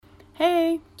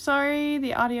Hey, sorry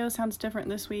the audio sounds different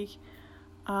this week.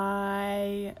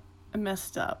 I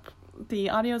messed up.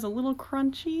 The audio is a little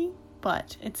crunchy,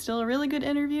 but it's still a really good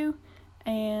interview,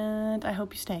 and I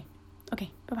hope you stay.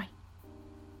 Okay, bye-bye.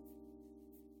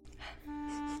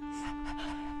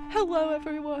 Hello,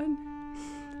 everyone.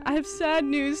 I have sad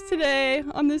news today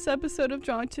on this episode of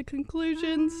Drawn to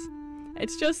Conclusions.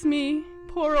 It's just me,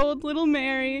 poor old little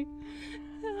Mary.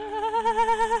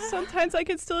 Sometimes I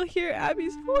can still hear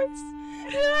Abby's voice.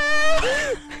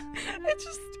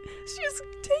 She's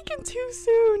taken too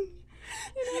soon.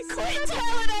 Quit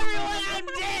telling everyone I'm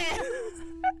dead!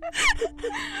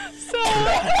 So,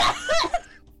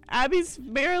 Abby's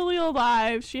barely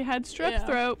alive. She had strep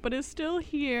throat, but is still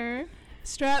here.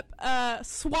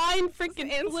 Swine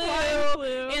freaking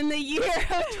flu in the year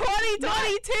of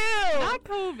 2022! Not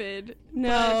COVID.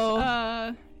 No.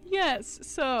 But, yes,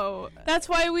 so that's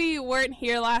why we weren't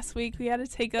here last week. We had to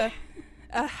take a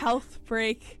health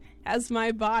break as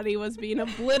my body was being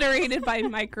obliterated by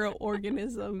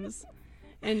microorganisms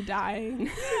and dying.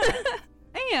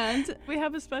 And we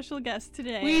have a special guest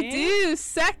today. We do.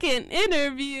 Second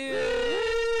interview.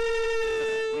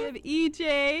 We have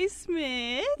EJ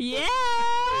Smith. Yeah.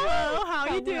 Hello, how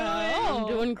are you doing? I'm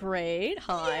doing great.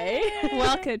 Hi. Yay.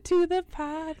 Welcome to the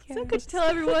podcast. So could you tell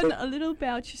everyone a little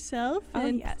about yourself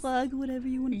and yes. plug whatever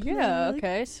you want to plug? Yeah,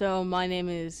 okay. So my name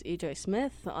is EJ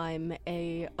Smith. I'm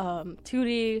a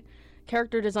 2D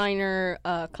character designer,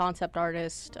 concept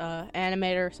artist,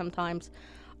 animator sometimes.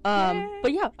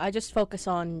 But yeah, I just focus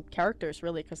on characters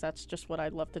really because that's just what I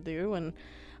love to do, and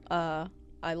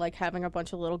I like having a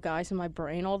bunch of little guys in my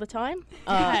brain all the time.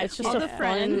 It's just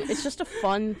it's just a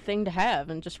fun thing to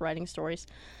have, and just writing stories.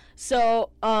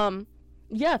 So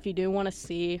yeah, if you do want to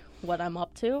see what I'm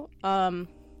up to,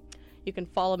 you can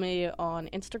follow me on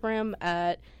Instagram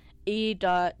at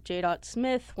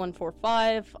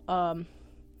e.j.smith145.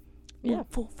 Yeah.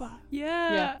 145.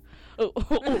 Yeah. Oh,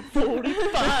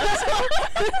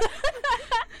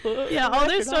 45. Yeah, all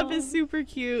their stuff is super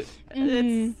cute.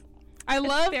 I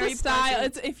love the very style. pleasant.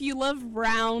 It's if you love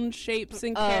round shapes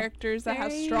and characters that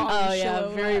have strong very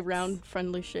silhouettes. round,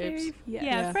 friendly shapes.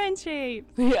 Yeah, friend shape.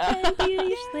 Yeah. And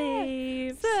beauty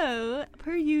slaves. So,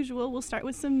 per usual, we'll start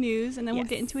with some news, and then we'll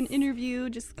get into an interview,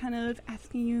 just kind of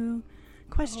asking you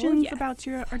questions about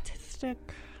your artistic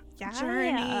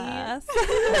journey.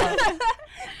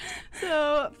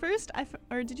 So first,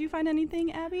 did you find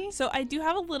anything, Abby? So I do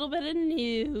have a little bit of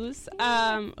news.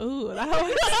 I would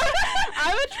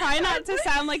try not to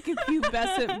sound like a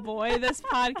pubescent boy this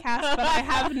podcast, but I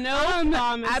have no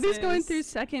promises. Abby's going through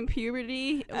second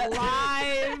puberty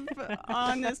live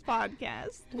on this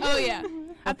podcast. Oh yeah,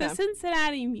 at the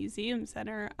Cincinnati Museum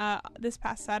Center this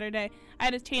past Saturday, I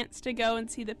had a chance to go and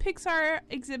see the Pixar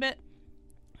exhibit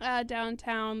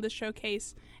downtown. The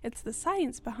showcase. It's the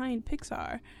science behind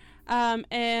Pixar.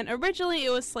 And originally it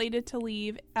was slated to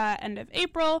leave end of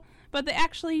April, but they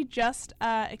actually just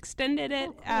extended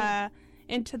it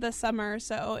into the summer.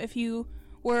 So if you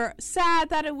were sad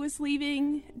that it was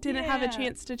leaving, didn't have a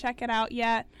chance to check it out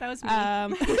yet. That was me.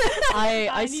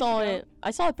 I saw it.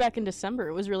 I saw it back in December.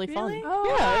 It was really fun.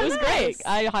 Oh, yeah, it was nice. great.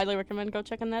 I highly recommend go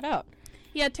checking that out.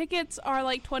 Yeah, tickets are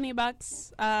like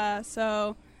 $20.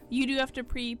 So you do have to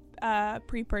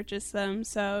pre-purchase them,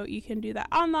 so you can do that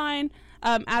online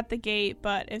at the gate,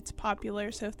 but it's popular,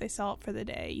 so if they sell it for the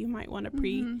day, you might want to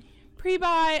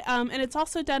pre-buy. And it's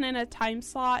also done in a time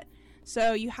slot,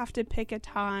 so you have to pick a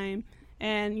time,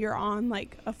 and you're on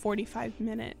like a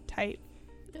 45-minute type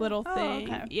little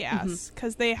thing. Okay. Yes,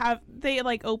 because they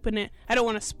like open it. I don't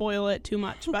want to spoil it too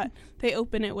much, but they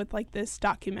open it with like this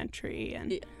documentary,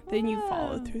 and then you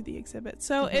follow through the exhibit.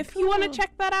 So if you want to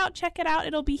check that out, check it out.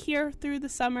 It'll be here through the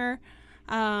summer.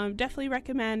 Definitely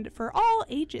recommend for all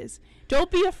ages. Don't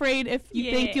be afraid if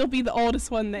you think you'll be the oldest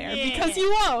one there, because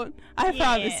you won't. I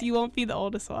promise you won't be the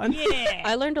oldest one. Yeah.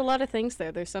 I learned a lot of things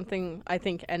there. There's something I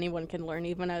think anyone can learn,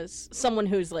 even as someone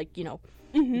who's like,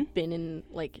 been in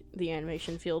like the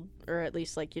animation field, or at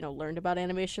least like, learned about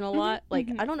animation a lot. Like,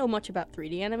 I don't know much about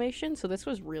 3D animation, so this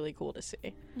was really cool to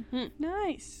see.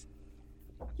 Nice.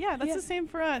 Yeah, that's the same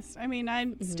for us. I mean, I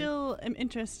still am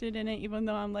interested in it, even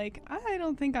though I'm like, I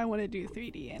don't think I want to do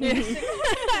 3D animation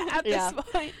at this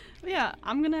point. But yeah,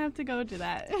 I'm going to have to go to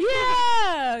that.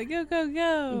 Yeah,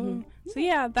 go. So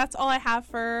yeah, that's all I have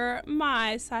for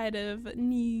my side of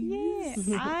news.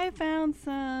 Yeah, I found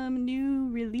some new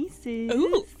releases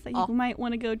that you might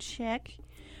want to go check.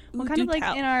 Well, kind of like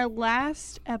in our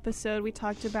last episode, we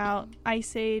talked about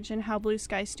Ice Age and how Blue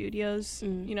Sky Studios,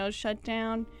 shut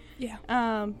down. Yeah.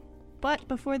 But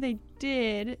before they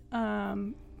did,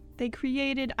 they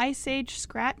created Ice Age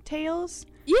Scrat Tales.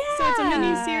 Yeah. So it's a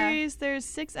mini-series. There's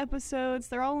 6 episodes.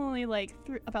 They're all only like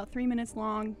about 3 minutes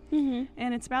long. Mm-hmm.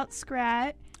 And it's about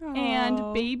Scrat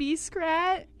and baby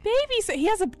Scrat. Baby, so he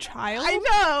has a child? I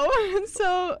know.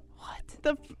 So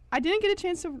what? I didn't get a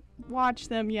chance to watch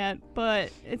them yet,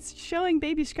 but it's showing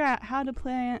baby Scrat how to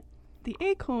plant the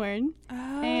acorn.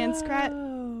 Oh. And Scrat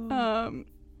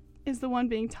is the one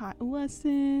being taught a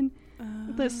lesson.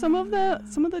 Some of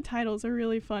the titles are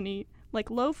really funny. Like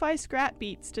Lo-Fi Scrat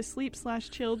Beats to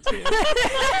sleep/chill to.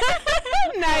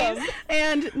 Nice.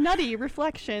 And Nutty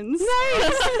Reflections.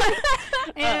 Nice.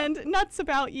 And Nuts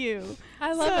About You.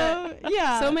 I love it.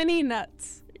 Yeah. So many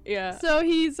nuts. Yeah. So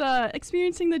he's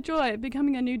experiencing the joy of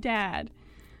becoming a new dad.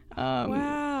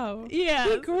 Wow. Yeah.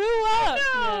 He grew up.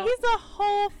 Yeah. He's a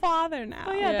whole father now.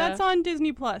 Oh yeah, that's on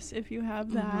Disney Plus if you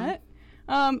have that.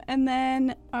 And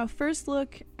then a first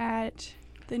look at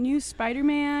the new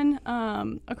Spider-Man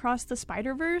Across the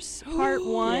Spider-Verse Part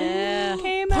 1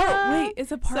 came out. Wait,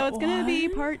 is it part 1? So it's going to be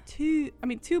Part 2. I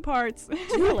mean, 2 parts. 2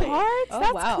 parts? Oh,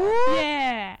 That's wow. cool.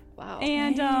 Yeah. Wow.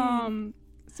 And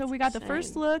so we got the Insane.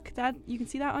 first look. That you can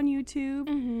see that on YouTube.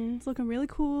 Mm-hmm. It's looking really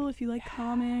cool if you like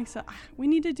comics. We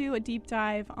need to do a deep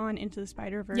dive on Into the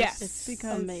Spider-Verse. Yes. It's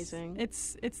because amazing.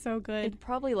 It's so good. It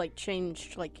probably like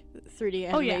changed like 3D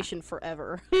animation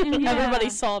forever. Yeah. Everybody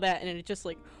saw that and it just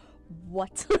like,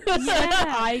 what?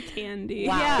 Eye candy.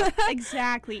 Wow. Yeah,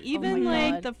 exactly. Even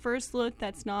my like God. the first look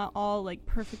that's not all like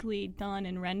perfectly done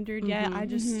and rendered yet. I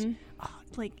just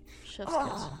Chef's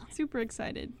kiss. super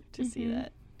excited to see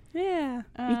that. Yeah.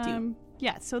 Me too.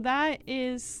 Yeah, so that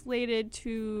is slated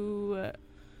to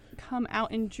come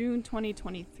out in June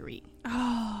 2023.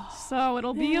 Oh. So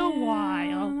it'll be a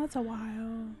while, That's a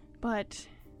while. but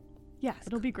yes,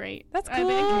 it'll be great. That's I cool.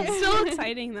 think. It's still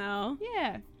exciting though.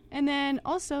 Yeah. And then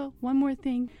also one more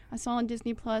thing I saw on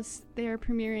Disney Plus, they're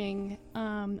premiering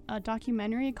a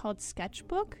documentary called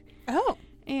Sketchbook, Oh.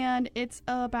 and it's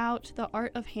about the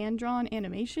art of hand-drawn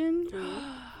animation.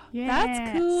 Yeah,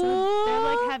 That's cool. So they're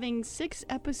like having 6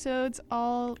 episodes,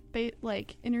 all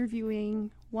like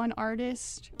interviewing one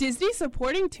artist. Disney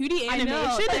supporting 2D I know,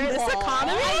 animation in this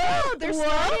economy? I know,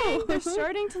 Whoa. they're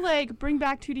starting to like bring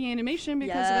back 2D animation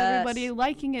because of Yes. everybody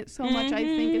liking it so much. I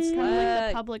think it's kind of like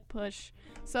the public push.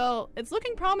 So it's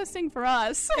looking promising for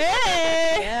us.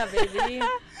 Hey. Yeah, baby.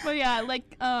 But yeah,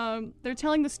 like they're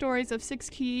telling the stories of 6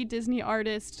 key Disney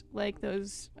artists, like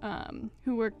those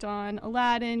who worked on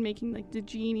Aladdin, making like the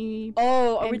genie.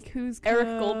 Oh, are and we Kuzco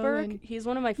Eric Goldberg? and- He's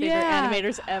one of my favorite Yeah.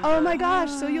 animators ever. Oh my gosh!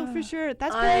 So you'll for sure.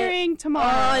 That's I- premiering tomorrow.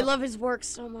 Oh, I love his work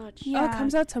so much. Yeah. Oh, it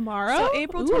comes out tomorrow? So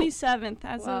April Ooh. 27th.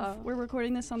 As Wow. of we're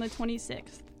recording this on the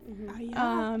 26th.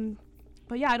 Yeah.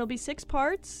 But yeah, it'll be 6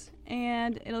 parts,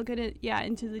 and it'll get it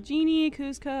into the genie,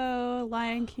 Kuzco,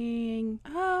 Lion King,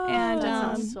 Oh. and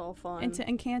That sounds so fun. into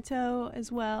Encanto as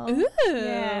well. Ooh.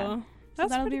 Yeah. So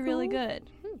That's that'll pretty be really cool. good.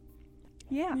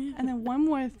 Yeah. And then one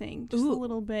more thing, just a Ooh.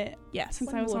 little bit, Yes.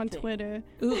 since One I was more on thing. Twitter.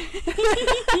 Ooh.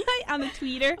 On the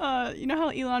tweeter. You know how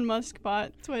Elon Musk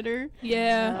bought Twitter?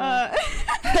 Yeah.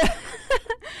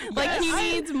 Like he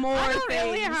needs more I don't things.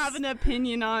 really have an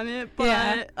opinion on it, but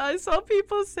Yeah. I saw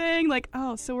people saying like,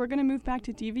 "Oh, so we're gonna move back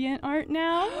to DeviantArt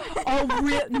now?" Oh,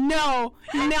 no,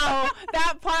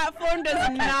 that platform does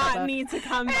not need to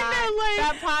come back.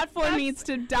 That platform needs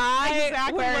to die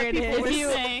exactly where what it people were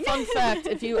is. saying. Fun fact,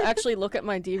 if you actually look at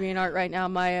my DeviantArt right now,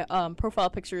 my profile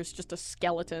picture is just a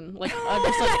skeleton. Like, I'm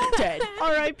just like dead.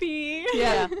 R.I.P.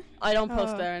 Yeah, I don't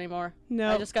post Oh. there anymore.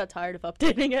 No. I just got tired of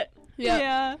updating it.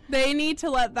 Yeah. They need to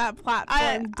let that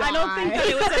platform die. I don't think that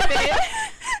it was a bit.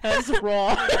 That's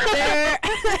raw.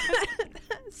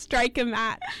 Strike a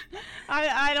match.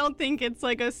 I don't think it's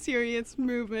like a serious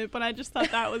movement, but I just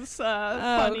thought that was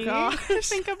funny gosh. to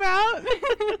think about.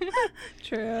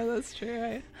 True, that's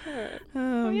true.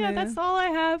 Oh yeah, that's all I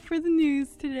have for the news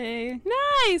today.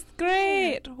 Nice,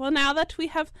 great. Well, now that we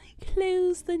have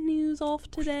closed the news off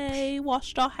today,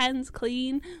 washed our hands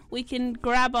clean, we can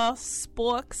grab our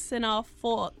sporks and our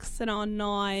forks and our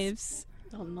knives.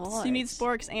 Oh, nice. So you need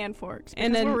sporks and forks,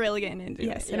 And because then- we're really getting into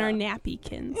Yes, it. and our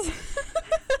napkins.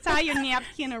 Tie your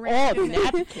napkin Oh, around.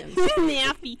 napkins.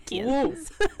 Napkins.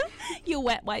 Your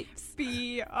wet wipes.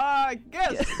 Be our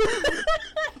guest.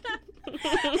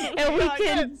 And we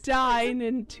can dine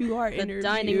into our The interview.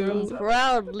 dining room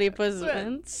proudly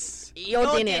presents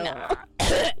your dinner.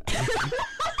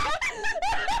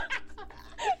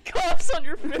 Coughs on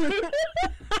your food.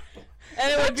 And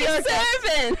it would be our guest.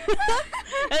 And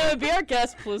it would be our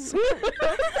guest, please.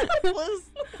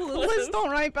 Please don't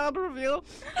write bad review.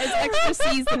 It's extra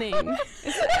seasoning.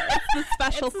 It's the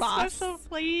special It's a sauce. special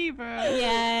flavor.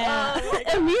 Yeah.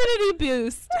 Immunity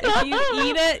boost. If you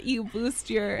eat it, you boost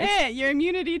your. Yeah, your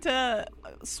immunity to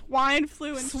swine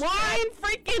flu and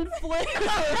freaking flu.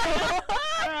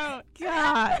 Oh,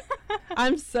 God.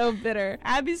 I'm so bitter.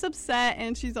 Abby's upset,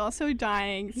 and she's also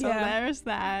dying, so there's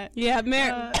that. Yeah,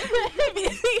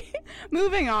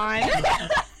 moving on.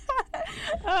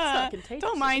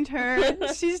 Don't mind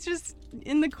her. She's just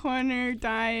in the corner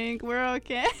dying. We're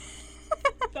okay.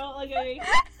 Don't look at me.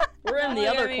 We're in the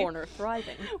other corner,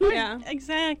 thriving. Yeah.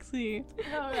 Exactly.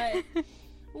 All right.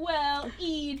 Well,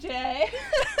 EJ.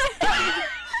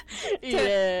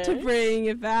 To bring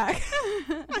it back.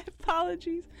 My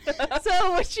apologies.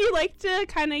 So would you like to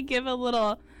kind of give a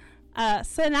little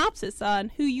synopsis on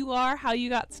who you are, how you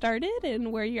got started,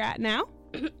 and where you're at now?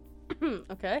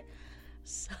 Okay.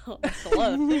 So, that's a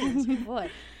lot of things. Boy.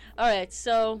 Alright,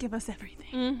 so... Give us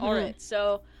everything. Mm-hmm. Alright,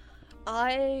 so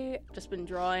I just been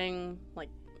drawing, like,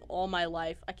 all my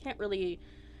life. I can't really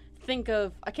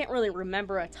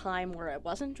remember a time where I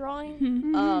wasn't drawing.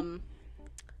 Mm-hmm.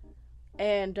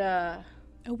 And, a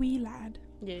wee lad.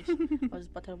 Yes, I was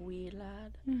but a wee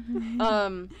lad.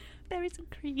 Mm-hmm. Berries and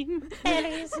cream.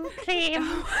 Berries and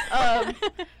cream.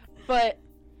 But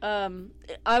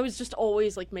I was just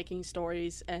always, like, making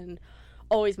stories and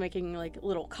always making, like,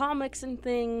 little comics and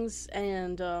things,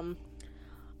 and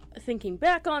thinking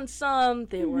back on some,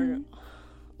 they were,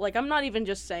 like, I'm not even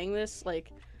just saying this,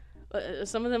 like,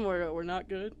 some of them were not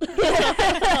good. We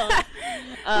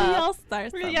all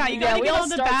start somewhere. Yeah, you gotta get all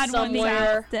the bad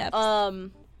somewhere.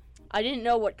 ones. I didn't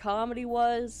know what comedy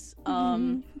was.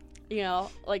 You know,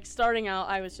 like, starting out,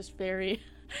 I was just very...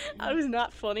 I was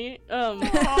not funny. But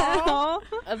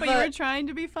you were trying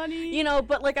to be funny? You know,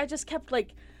 but, like, I just kept,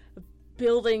 like,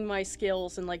 building my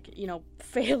skills and, like, you know,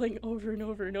 failing over and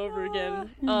over and over again.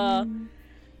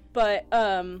 But,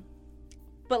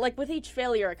 like, with each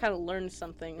failure, I kind of learned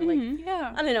something. Like,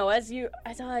 I don't know, I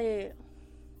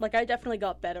definitely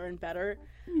got better and better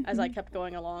as I kept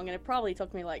going along, and it probably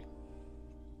took me, like,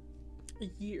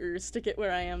 years to get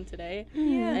where I am today.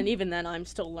 And even then, I'm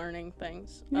still learning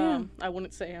things. I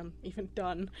wouldn't say I'm even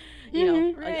done. You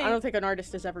know, I don't think an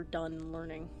artist is ever done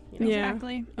learning. You know?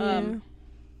 Exactly.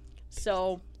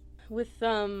 So, with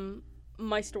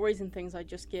my stories and things, I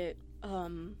just get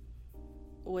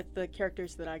with the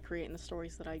characters that I create and the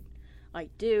stories that I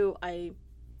do. A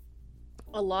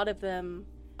lot of them,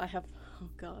 I have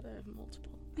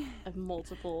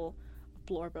multiple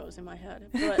blorbos in my head,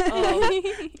 but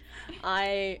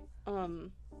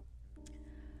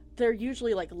they're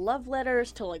usually like love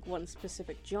letters to like one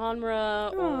specific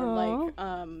genre, or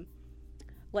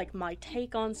like my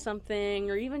take on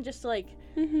something, or even just like,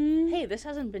 hey, this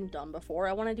hasn't been done before,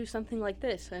 I want to do something like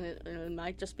this, and it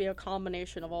might just be a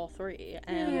combination of all three.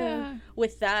 And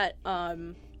with that, I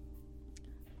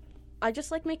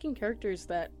just like making characters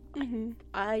that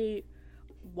I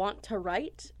want to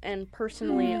write, and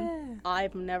personally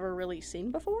I've never really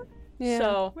seen before.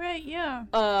 So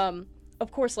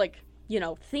of course, like, you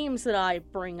know, themes that I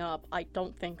bring up I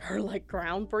don't think are like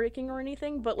groundbreaking or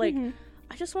anything, but like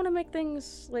I just want to make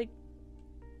things like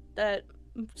that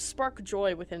spark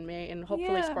joy within me, and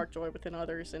hopefully spark joy within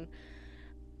others. And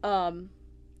I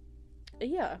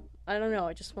don't know,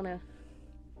 I just want to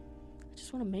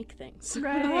make things.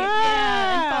 Right.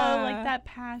 And follow like that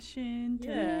passion.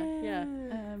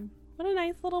 What a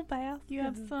nice little bath. You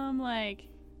have some like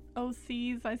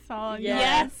OCs I saw on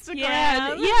Yes. your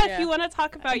Instagram. Yeah, if you want to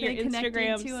talk about your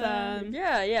Instagram, Instagram,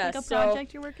 like a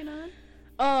project you're working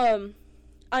on.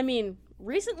 I mean,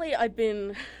 recently I've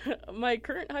been my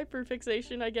current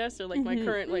hyperfixation, I guess, or like my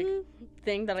current like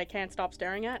thing that I can't stop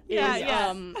staring at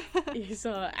is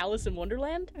Alice in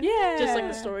Wonderland. Yeah, just like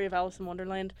the story of Alice in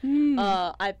Wonderland.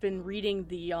 I've been reading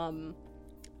the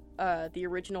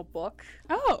original book.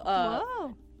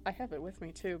 Whoa. I have it with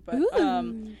me too, but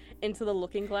Into the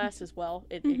Looking Glass as well.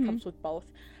 It comes with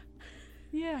both.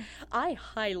 Yeah, I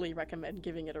highly recommend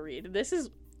giving it a read. This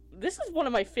is one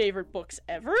of my favorite books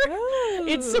ever.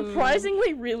 It's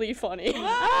surprisingly really funny.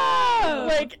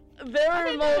 Like, there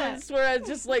are moments where I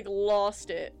just like lost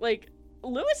it. Like,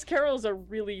 Lewis Carroll's a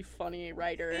really funny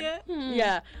writer.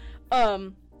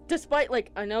 Despite, like,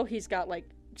 I know he's got like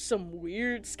some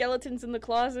weird skeletons in the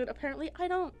closet. Apparently, I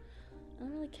don't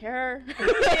really care.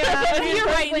 If you're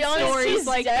writing stories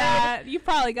like that, you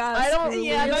probably got. I don't really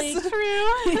that's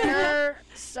true. care.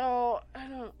 So I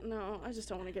don't know. I just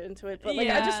don't want to get into it. But like,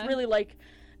 I just really like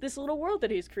this little world that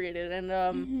he's created,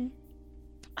 and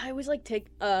I always like take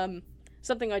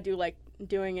something I do like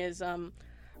doing is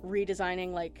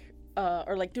redesigning like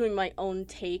or like doing my own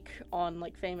take on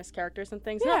like famous characters and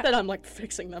things. Not that I'm like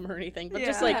fixing them or anything, but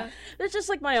just like it's just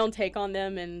like my own take on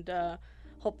them, and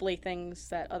hopefully things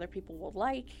that other people will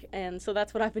like. And so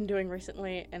that's what I've been doing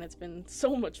recently, and it's been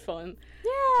so much fun.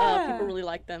 Yeah. People really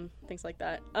like them, things like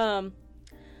that.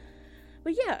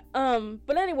 But yeah,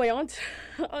 but anyway, on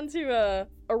to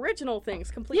original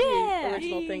things, completely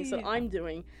original things that I'm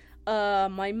doing.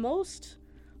 My most,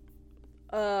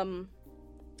 I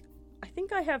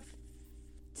think I have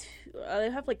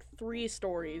like 3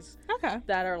 stories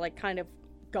that are like kind of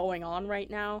going on right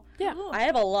now. Yeah. I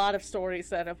have a lot of stories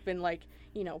that have been like,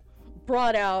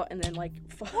 brought out and then like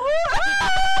fun.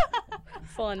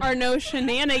 Our no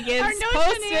shenanigans. Our no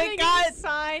post-it shenanigans got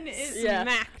sign is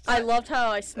smacked. I loved how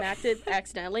I smacked it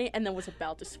accidentally and then was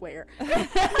about to swear.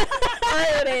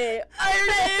 Irony.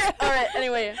 Alright,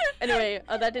 anyway,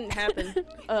 that didn't happen.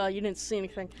 You didn't see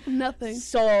anything. Nothing.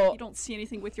 So You don't see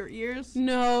anything with your ears?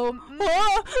 No.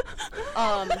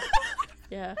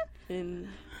 Yeah, in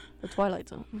the Twilight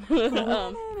Zone.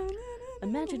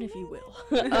 Imagine if you will.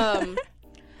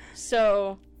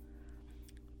 So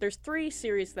there's 3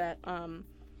 series that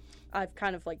I've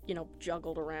kind of like,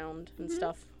 juggled around and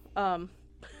stuff.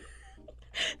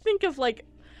 Think of like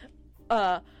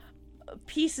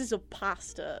pieces of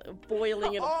pasta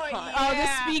boiling in a pot. Oh, this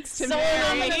speaks to me.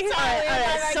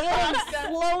 Some of them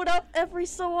float up every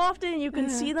so often, and you can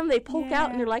see them. They poke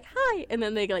out, and they're like, "Hi," and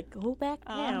then they like go back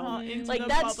down. Like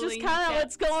that's just kind of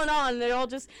what's going on. They're all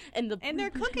just and they're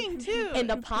cooking too. And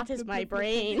the pot is my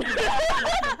brain.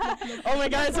 Oh my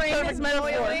god, it's a perfect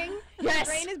metaphor. Yes.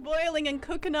 The brain is boiling and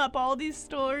cooking up all these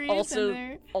stories.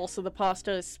 Also, the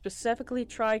pasta is specifically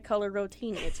tricolor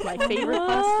rotini. It's my favorite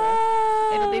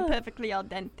pasta. It'll be perfectly al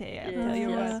dente. I'll tell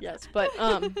you what. Yes. But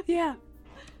Yeah.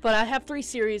 But I have 3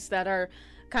 series that are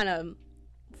kind of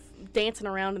dancing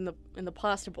around in the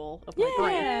pasta bowl of my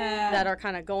brain that are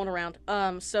kind of going around.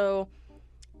 So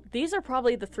these are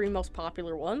probably the 3 most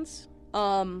popular ones.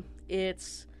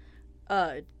 It's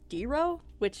Dero,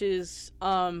 which is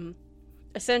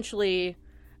essentially,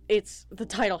 the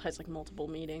title has like multiple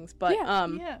meanings, but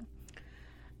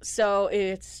so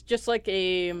it's just like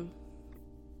a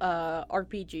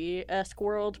RPG-esque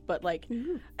world, but like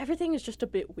everything is just a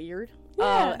bit weird.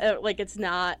 Like it's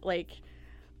not like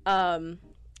I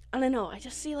don't know, I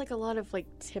just see like a lot of like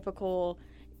typical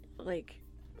like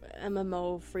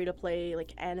MMO free-to-play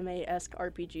like anime-esque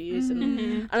RPGs,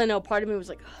 and I don't know, part of me was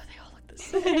like, oh, they all look the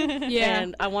same.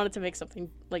 And I wanted to make something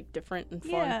like different and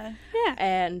fun.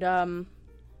 And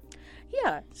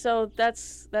so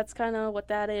that's kind of what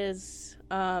that is.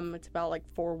 It's about like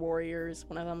 4 warriors.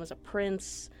 One of them is a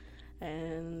prince,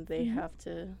 and they have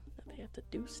to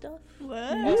do stuff.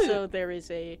 Also, there is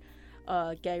a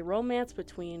gay romance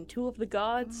between 2 of the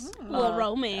gods.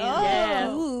 Romance. Yeah.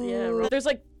 There's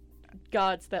like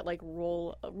gods that like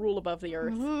rule above the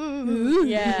earth.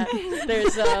 Yeah.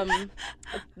 There's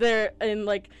they're in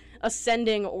like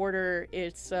ascending order.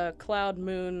 It's Cloud,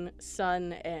 Moon,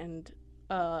 Sun, and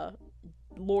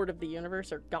Lord of the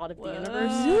Universe, or God of the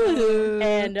Universe.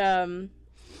 And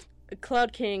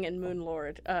Cloud King and Moon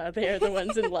Lord, they are the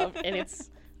ones in love, and it's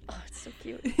so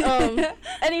cute.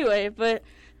 Anyway, but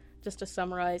just to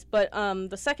summarize,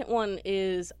 the second one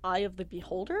is Eye of the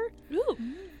Beholder.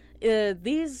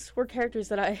 These were characters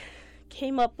that I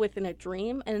came up with in a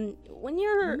dream, and when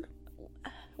you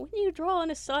draw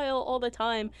in a style all the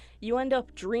time, you end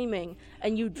up dreaming,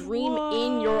 and you dream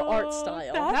in your art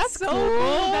style. That's so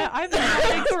cool. I've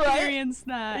never experienced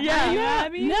that. Yeah. You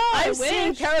Abby? No, I've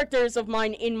seen characters of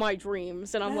mine in my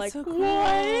dreams, and I'm like, so cool.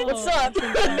 what? What's up?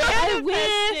 I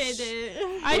wish.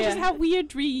 I just have weird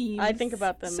dreams. I think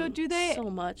about them so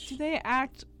much. Do they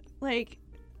act like...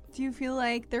 Do you feel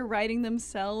like they're writing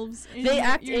themselves in They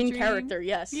act your in dream? character,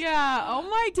 yes. Yeah, oh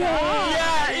my god.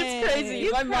 Yeah, it's crazy.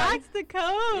 You cracked the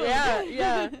code.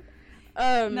 Yeah.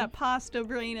 That pasta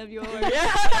brain of yours.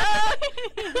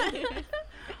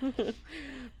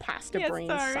 Pasta brain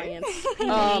sorry. science.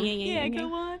 Yeah,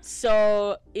 go on.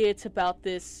 So it's about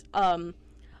this.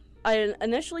 I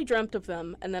initially dreamt of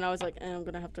them, and then I was like, I'm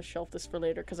gonna have to shelf this for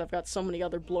later because I've got so many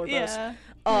other blorbos.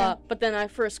 But then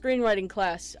for a screenwriting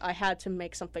class, I had to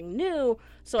make something new,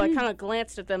 so I kind of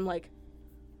glanced at them like,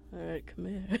 all right, come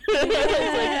here.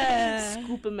 Like,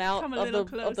 scoop them out of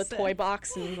the toy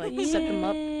box and like set them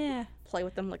up, play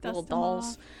with them like little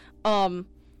dolls.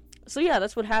 So yeah,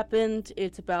 that's what happened.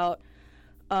 It's about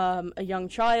a young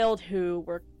child who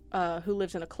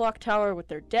lives in a clock tower with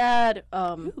their dad.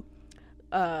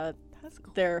 That's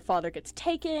cool. Their father gets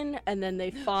taken, and then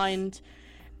they find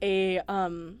a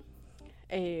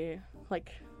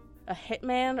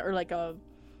hitman, or like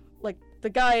the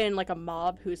guy in like a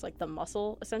mob who's like the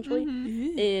muscle essentially,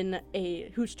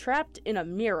 who's trapped in a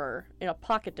mirror in a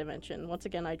pocket dimension. Once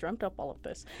again, I dreamt up all of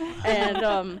this,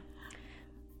 and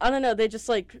I don't know, they just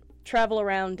like travel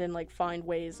around and like find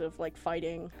ways of like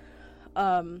fighting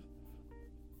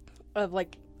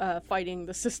fighting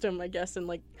the system, I guess, and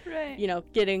like you know,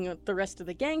 getting the rest of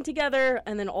the gang together,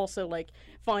 and then also like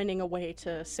finding a way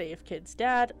to save Kid's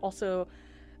dad. Also,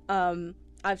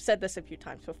 I've said this a few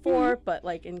times before, but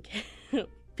like in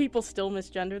people still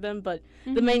misgender them, but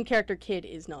the main character Kid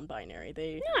is non-binary.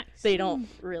 They don't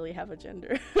really have a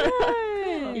gender.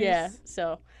 Yeah,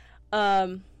 so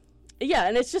yeah,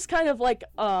 and it's just kind of like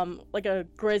a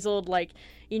grizzled, like,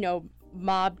 you know,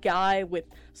 mob guy with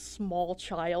small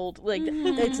child, like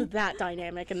it's that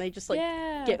dynamic, and they just like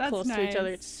get close to each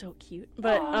other. It's so cute,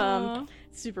 but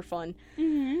it's super fun.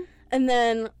 And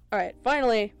then all right,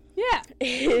 finally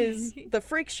is the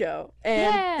Freak Show,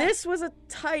 and this was a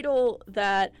title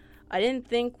that I didn't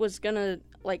think was gonna,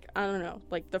 like, I don't know,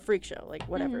 like the Freak Show, like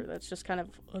whatever, that's just kind of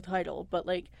a title, but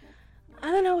like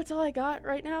I don't know, it's all I got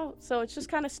right now, so it's just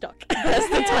kind of stuck as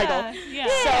the title.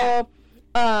 So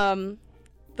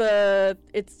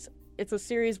it's a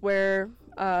series where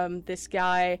this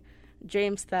guy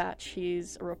James Thatch,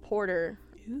 he's a reporter,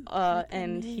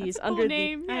 and he's under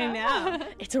name. I know.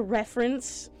 It's a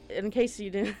reference, in case you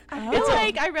didn't.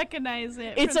 I recognize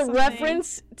it. It's a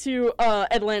reference to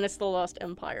Atlantis: The Lost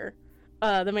Empire.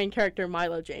 The main character,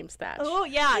 Milo James Thatch. Oh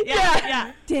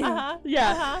yeah. Damn.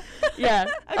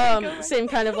 Okay, same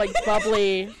kind of like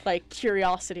bubbly, like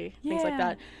curiosity, things like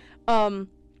that.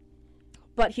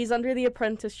 But he's under the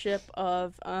apprenticeship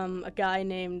of a guy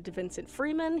named Vincent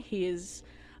Freeman. He is,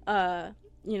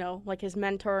 you know, like his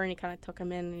mentor, and he kind of took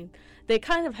him in. And they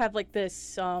kind of have like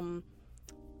this,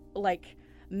 like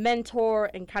mentor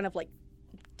and kind of like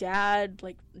dad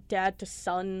to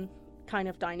son kind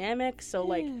of dynamic. So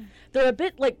like they're a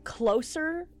bit like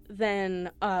closer than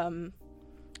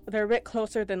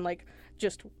like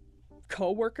just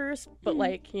co-workers, but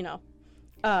like, you know,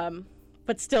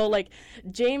 but still like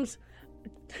James,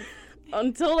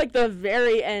 until like the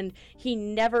very end, he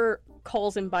never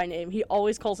calls him by name. He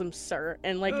always calls him sir,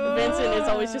 and like Vincent is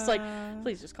always just like,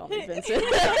 please just call me Vincent.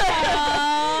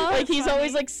 Like he's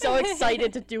always like so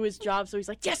excited to do his job, so he's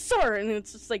like, yes sir, and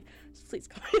it's just like, please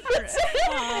call me Vincent.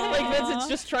 Like Vincent's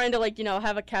just trying to, like, you know,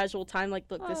 have a casual time, like,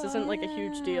 look, this isn't like a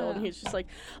huge deal, and he's just like,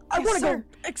 I want to go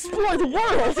explore the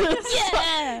world.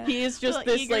 Yeah. He is just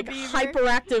this like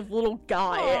hyperactive little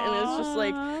guy, and it's just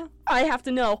like, I have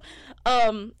to know.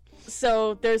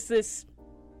 So there's this,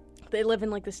 they live in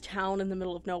like this town in the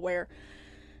middle of nowhere,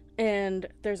 and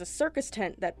there's a circus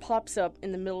tent that pops up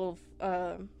in the middle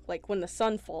of like when the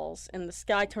sun falls and the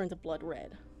sky turns a blood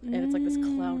red, and it's like this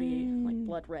cloudy like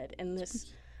blood red, and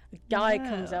this guy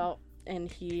comes out, and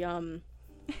he sorry.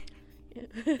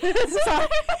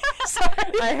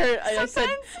 I said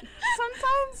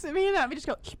sometimes me and Abby just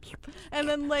go and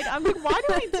then like I'm like, why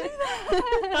do we do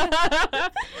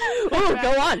that? Oh,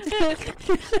 go on.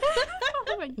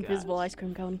 Oh my god. Invisible ice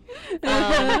cream cone.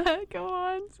 Go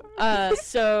on. Sorry.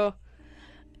 So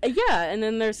yeah, and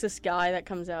then there's this guy that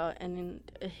comes out, and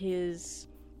he's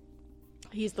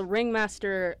the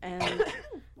ringmaster, and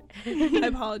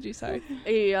Apologies, sorry.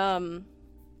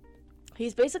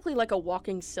 He's basically like a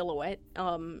walking silhouette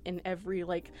in every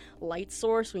like light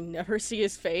source. We never see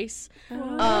his face. He's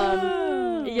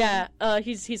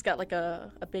got like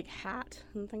a big hat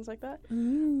and things like that.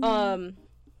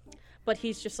 But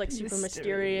he's just like super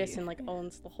mysterious and like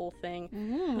owns the whole thing.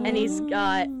 And he's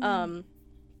got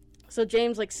so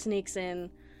James like sneaks in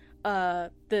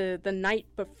the night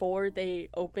before they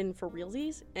open for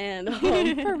realsies, and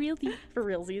for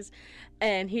realsies,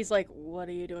 and he's like, what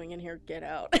are you doing in here, get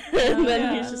out. And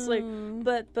then he's just like,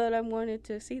 but I wanted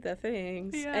to see the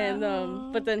things,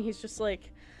 and but then he's just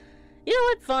like, you know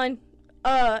what, fine,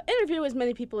 interview as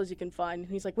many people as you can find.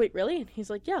 And he's like, wait, really? And he's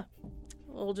like, yeah,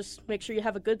 we'll just make sure you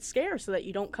have a good scare so that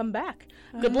you don't come back.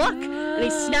 Good luck. And he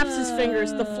snaps his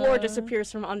fingers, the floor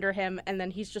disappears from under him, and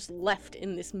then he's just left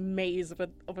in this maze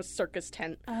of a circus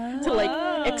tent to like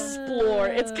explore.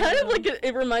 It's kind of like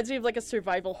it reminds me of like a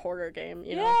survival horror game,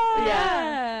 you know?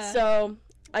 Yeah. So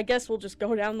I guess we'll just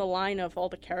go down the line of all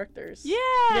the characters.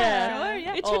 Sure,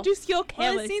 Introduce your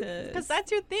characters. Because that's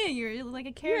your thing. You're like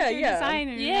a character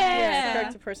designer.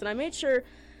 Character person. I made sure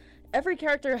every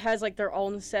character has like their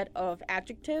own set of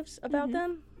adjectives about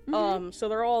them. So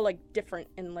they're all like different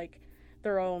in like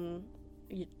their own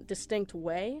distinct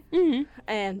way.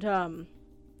 And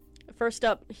first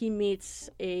up, he meets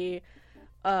a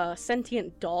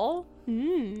sentient doll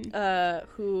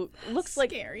who looks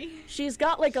like scary. She's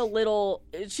got like a little.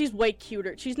 She's way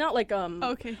cuter. She's not like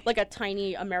like a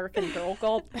tiny American Girl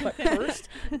doll, but first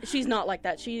she's not like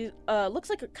that. She looks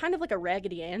like kind of like a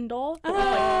Raggedy Ann doll,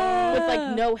 but with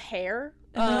like no hair.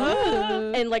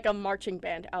 And like a marching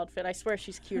band outfit. I swear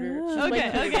she's cuter. She's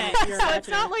okay. So it's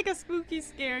not like a spooky,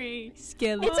 scary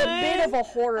skeleton. It's a bit of a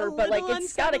horror, but like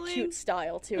it's got a cute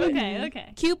style to it.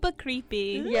 Okay. Cute but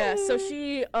creepy. Yeah, so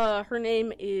she, her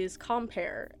name is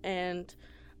Compare, and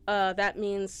that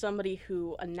means somebody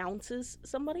who announces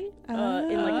somebody in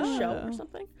like a show or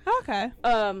something. Okay.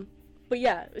 But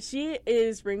yeah, she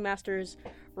is Ringmaster's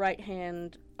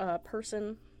right-hand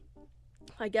person,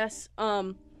 I guess.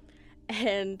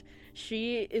 And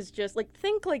she is just like,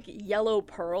 think like Yellow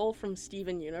Pearl from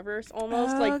Steven Universe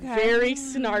almost. Like very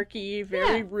snarky,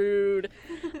 very rude.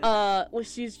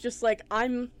 She's just like,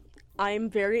 I'm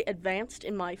very advanced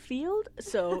in my field,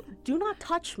 so do not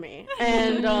touch me.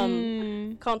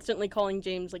 And constantly calling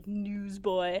James like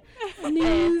newsboy.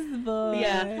 Newsboy.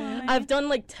 Yeah. I've done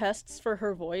like tests for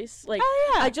her voice. Like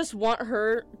I just want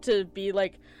her to be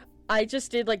like, I just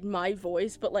did like my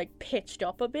voice, but like pitched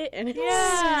up a bit, and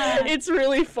it's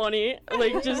really funny.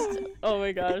 Like just oh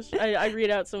my gosh, I read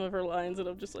out some of her lines, and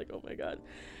I'm just like, oh my god.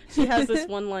 She has this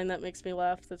one line that makes me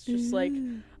laugh. That's just like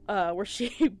where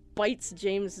she bites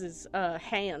James's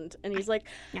hand, and he's like,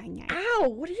 "Ow!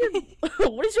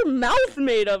 What is your mouth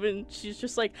made of?" And she's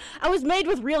just like, "I was made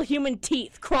with real human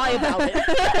teeth. Cry about it."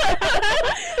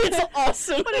 It's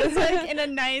awesome. But it's like in a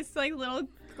nice like little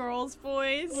girl's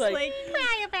voice, like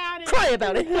cry about it. Cry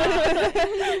about it.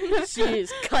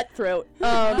 She's cutthroat.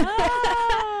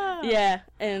 Yeah,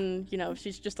 and you know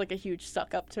she's just like a huge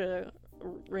suck up to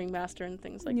Ringmaster and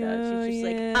things like that. She's just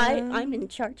like, I'm in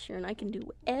charge here and I can do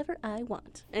whatever I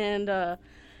want. And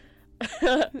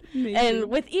and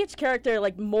with each character,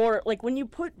 like more like when you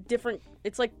put different,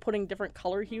 it's like putting different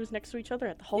color hues next to each other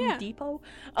at the Home Depot.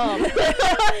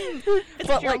 It's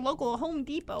but your like, local Home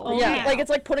Depot. Like it's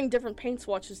like putting different paint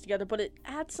swatches together, but it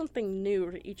adds something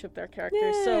new to each of their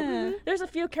characters. So there's a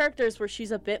few characters where she's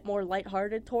a bit more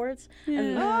lighthearted towards,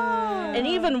 and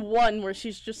even one where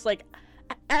she's just like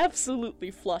absolutely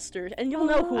flustered, and you'll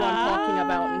know who I'm talking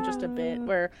about in just a bit,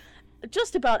 where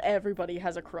just about everybody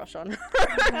has a crush on her.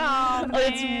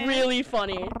 It's really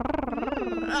funny.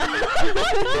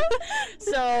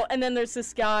 So, and then there's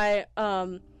this guy,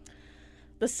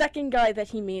 the second guy that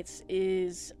he meets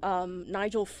is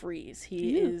Nigel Freeze.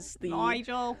 He is the...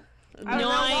 Nigel.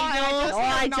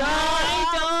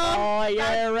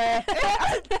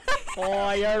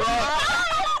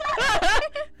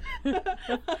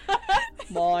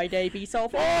 My day be so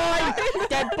fine.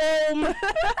 Dead boom.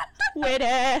 With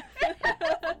it.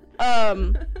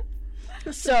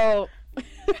 So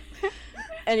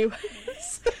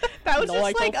anyways, that was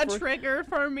just like a trigger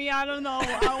for me. I don't know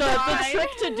why. The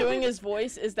trick to doing his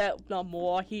voice is that the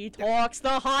more he talks,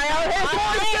 the higher his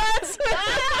voice gets.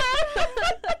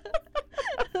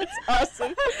 That's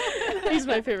awesome. He's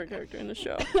my favorite character in the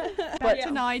show.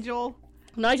 But Nigel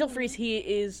Freeze, he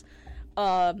is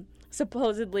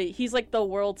supposedly, he's like the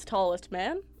world's tallest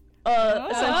man,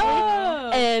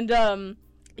 essentially. And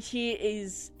he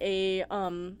is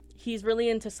he's really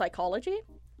into psychology.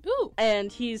 Ooh.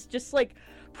 And he's just like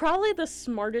probably the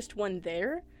smartest one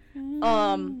there.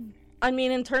 I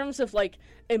mean, in terms of like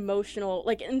emotional,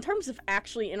 like in terms of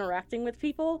actually interacting with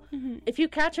people, if you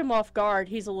catch him off guard,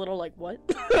 he's a little like, what?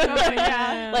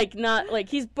 Like not like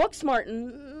he's book smart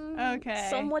and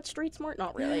somewhat street smart,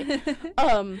 not really.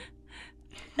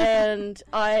 And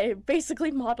I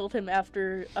basically modeled him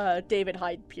after David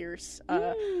Hyde Pierce,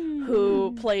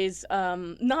 who plays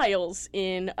Niles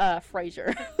in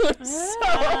Frasier.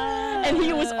 And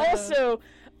he was also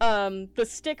the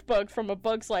stick bug from A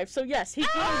Bug's Life. So yes, he's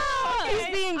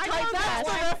being typecast.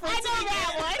 I know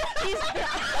that one.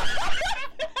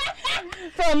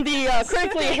 From the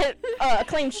critically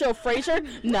acclaimed show Frasier,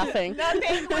 nothing.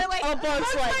 Nothing. We're like, A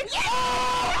Bug's Life.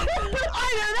 I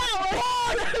know that one.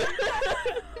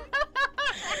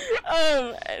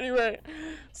 Anyway,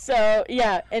 so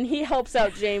yeah, and he helps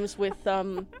out James with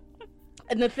and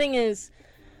the thing is,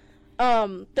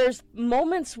 there's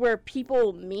moments where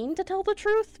people mean to tell the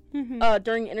truth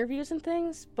during interviews and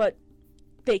things, but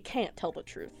they can't tell the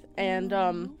truth. And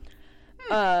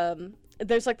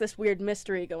there's like this weird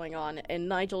mystery going on, and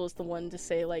Nigel is the one to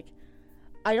say like,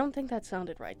 I don't think that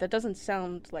sounded right. That doesn't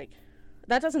sound like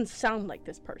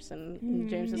this person. And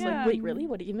James is like, wait, really?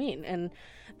 What do you mean? And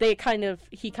he kind of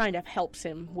helps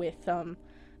him with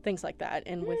things like that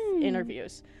and with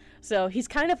interviews. So he's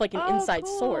kind of like an inside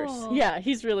source. Yeah,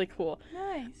 he's really cool.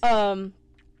 Nice.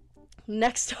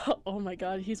 next up, oh my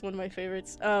god, he's one of my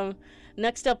favorites.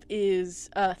 Next up is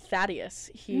Thaddeus.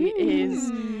 He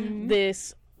is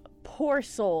this poor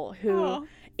soul who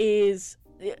is,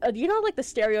 you know, like the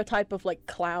stereotype of like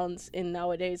clowns in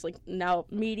nowadays, like now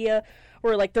media,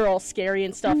 where like they're all scary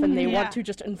and stuff, and they want to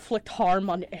just inflict harm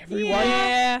on everyone,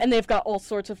 and they've got all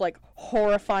sorts of like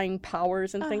horrifying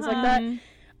powers and things like that.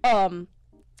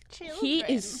 He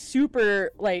is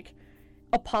super like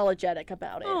apologetic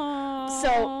about it. Aww.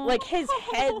 So like his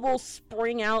head will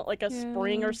spring out like a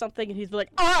spring or something, and he's like,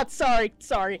 sorry.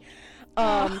 His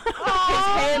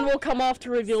hand will come off to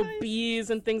reveal bees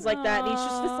and things like that, and he's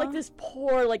just this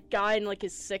poor like guy in like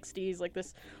his 60s, like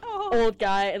this old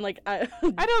guy, and like I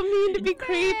don't mean to be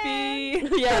creepy.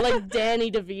 Yeah, like Danny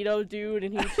DeVito dude,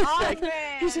 and he's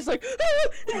just like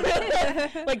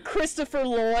like Christopher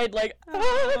Lloyd, like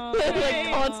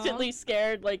like constantly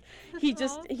scared, like he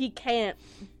can't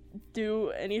do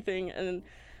anything, and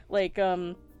like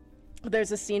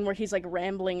there's a scene where he's like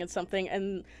rambling and something,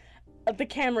 and the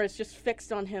camera is just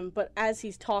fixed on him, but as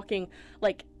he's talking,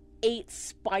 like 8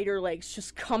 spider legs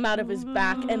just come out of his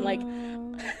back, and like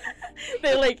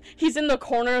they like he's in the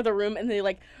corner of the room, and they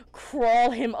like crawl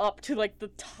him up to like the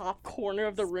top corner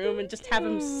of the room and just have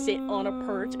him sit on a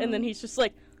perch, and then he's just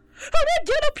like, how did I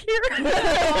get up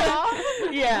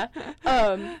here? Yeah.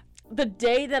 The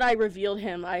day that I revealed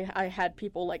him, I had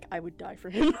people like, I would die for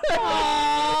him.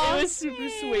 It was super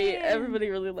sweet. Everybody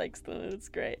really likes them. It's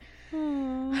great.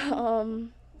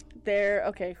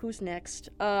 Okay, who's next?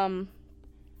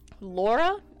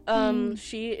 Laura.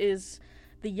 She is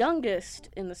the youngest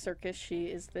in the circus. She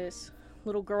is this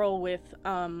little girl with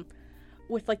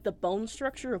like the bone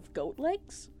structure of goat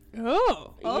legs.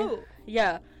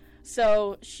 Yeah.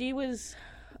 So she was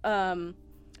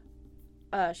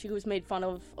made fun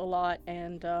of a lot,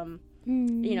 and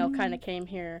you know, kind of came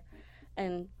here,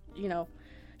 and you know,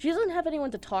 she doesn't have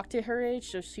anyone to talk to her age,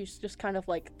 so she's just kind of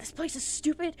like, this place is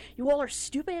stupid, you all are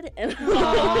stupid, and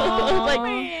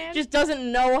like just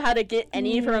doesn't know how to get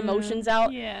any of her emotions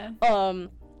out.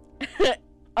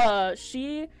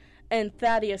 She and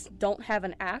Thaddeus don't have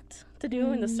an act to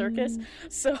do in the circus,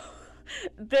 so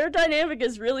their dynamic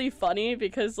is really funny,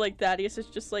 because like Thaddeus is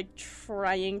just like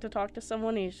trying to talk to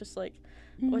someone, and he's just like,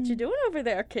 what you doing over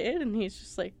there, kid? And he's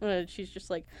just like, she's just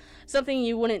like, something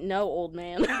you wouldn't know, old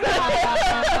man. It's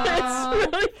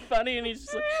really funny, and he's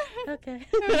just like, okay.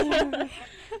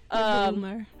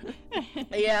 Boomer.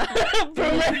 Yeah.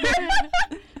 Boomer.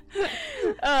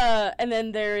 And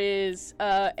then there is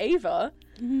Ava,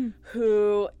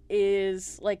 who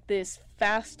is like this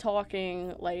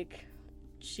fast-talking, like,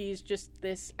 she's just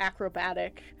this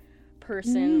acrobatic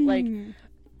person, like,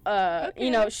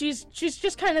 you know, she's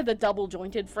just kind of the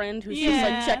double-jointed friend who's just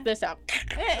like, check this out.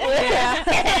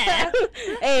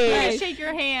 Hey, shake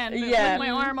your hand with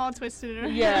my arm all twisted.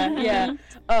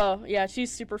 Oh, yeah,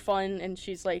 she's super fun, and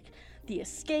she's like the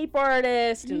escape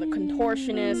artist and the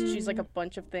contortionist. She's like a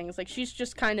bunch of things. Like, she's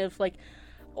just kind of like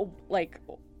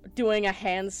doing a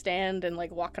handstand and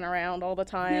like walking around all the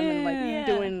time and like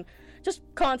doing, just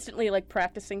constantly like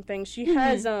practicing things. She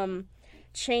has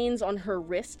chains on her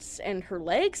wrists and her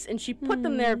legs, and she put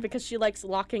them there because she likes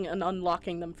locking and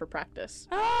unlocking them for practice.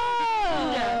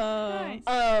 Nice.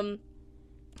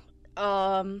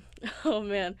 Oh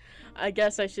man, I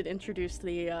guess I should introduce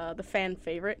the fan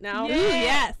favorite now.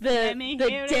 Yes. The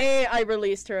day I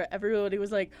released her, everybody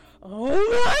was like, "Oh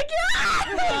my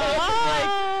god!"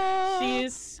 Like,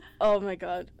 she's, oh my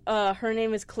god. Her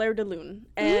name is Claire de Lune,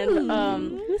 and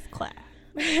who's Claire?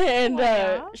 And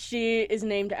she is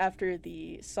named after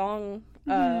the song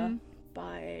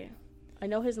by, I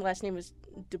know his last name is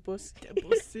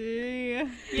Debussy.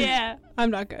 Yeah.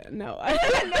 I'm not good. No.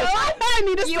 I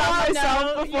need to stop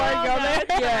myself before I go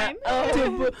there.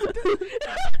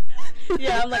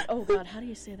 Yeah, I'm like, oh god, how do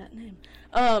you say that name?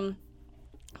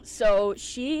 So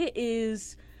she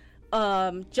is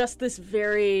just this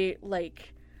very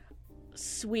like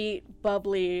sweet,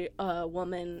 bubbly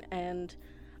woman, and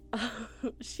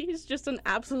she's just an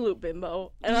absolute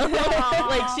bimbo. And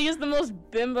like, she is the most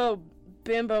bimbo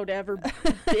to ever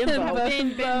bimbo.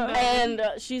 And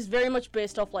she's very much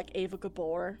based off like Ava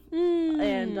Gabor.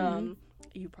 And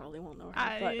you probably won't know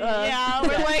her. But,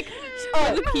 we're like,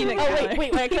 the peanut gallery.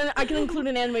 Wait, I can include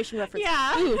an animation reference.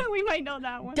 Yeah, we might know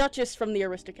that one. Duchess from the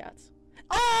Aristocats.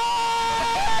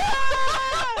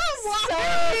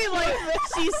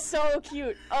 She's so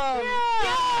cute.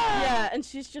 Yeah, and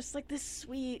she's just like this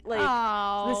sweet, like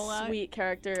sweet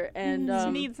character, and she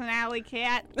needs an alley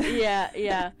cat.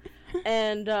 Yeah,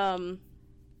 and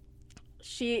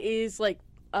she is like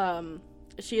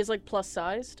plus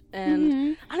sized,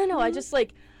 and I don't know, I just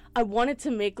like, I wanted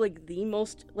to make like the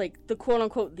most, like the quote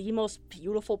unquote the most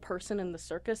beautiful person in the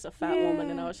circus a fat woman,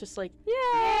 and I was just like,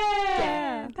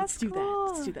 yeah, let's do that.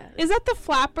 Let's do that. Is that the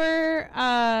flapper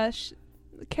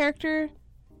character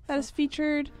that is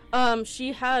featured?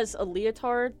 She has a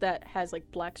leotard that has like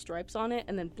black stripes on it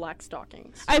and then black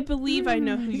stockings. I believe I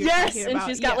know who you're talking about. And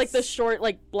she's got like the short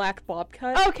like black bob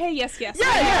cut. Okay, yes. Yeah. She's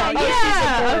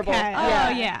adorable. Okay.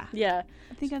 Yeah. Yeah.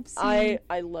 I think I've seen.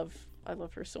 I love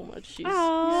her so much. She's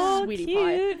sweetie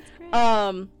cute.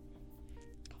 pie.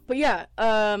 But yeah,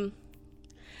 and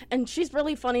she's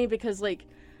really funny because like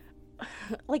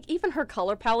even her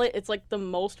color palette, it's like the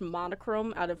most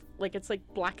monochrome out of like, it's like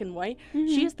black and white.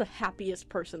 She is the happiest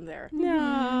person there.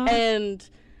 Yeah. And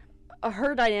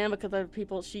her dynamic with other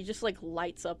people, she just like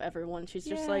lights up everyone. She's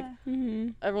just like,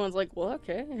 everyone's like, well,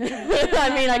 okay.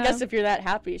 I mean, I guess if you're that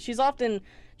happy. She's often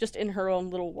just in her own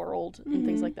little world and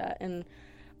things like that. And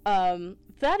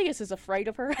Thaddeus is afraid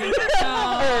of her.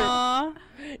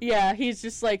 Yeah, he's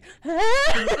just like, her,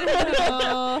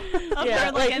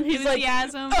 like enthusiasm. He's like,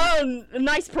 oh,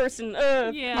 nice person.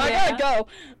 I gotta go.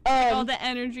 All the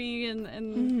energy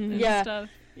and stuff.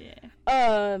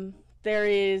 Yeah. There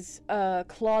is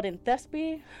Claude and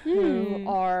Thespie, who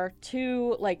are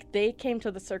two, like, they came to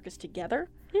the circus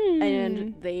together,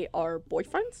 and they are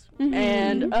boyfriends,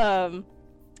 and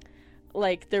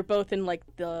like they're both in like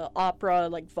the opera,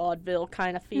 like vaudeville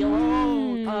kind of feel.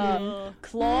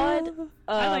 Claude,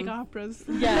 I like operas.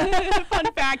 Yeah. Fun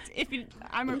fact: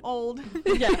 I'm old.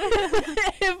 Yeah.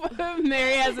 If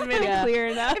Mary hasn't made it clear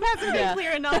enough. It hasn't been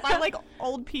clear enough. I like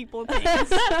old people things.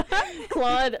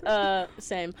 Claude,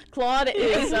 same. Claude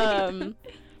is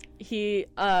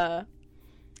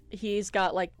he's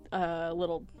got like a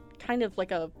little kind of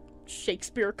like a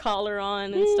Shakespeare collar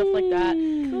on and stuff like that.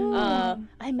 Cool.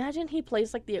 I imagine he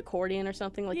plays like the accordion or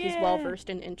something, like he's well versed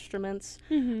in instruments.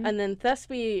 And then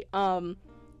Thespie,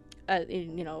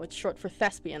 you know, it's short for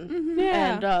thespian.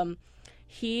 And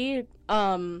he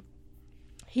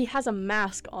has a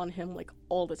mask on him like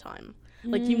all the time.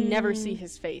 Like you never see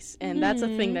his face, and that's a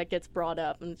thing that gets brought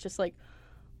up, and it's just like,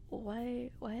 why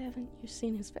haven't you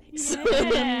seen his face?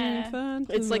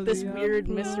 It's like this weird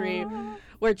mystery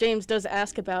where James does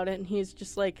ask about it, and he's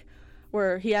just like,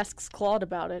 where he asks Claude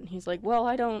about it, and he's like, well,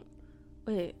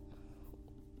 wait,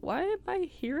 why am I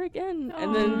here again?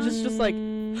 And then just like,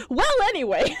 well,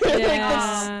 anyway.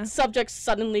 Like this subject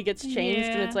suddenly gets changed,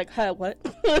 and it's like, huh, what?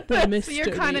 So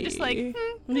you're kind of just like,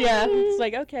 yeah, it's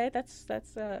like, okay, that's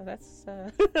it's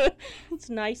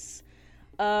nice.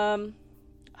 I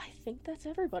think that's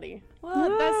everybody.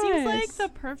 Well, that seems like the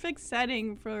perfect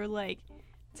setting for like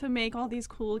to make all these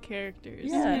cool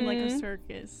characters in like a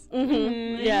circus.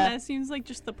 Like, that seems like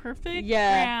just the perfect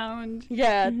ground.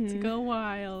 To go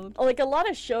wild. Like a lot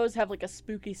of shows have like a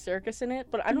spooky circus in it,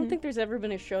 but I don't think there's ever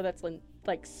been a show that's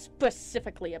like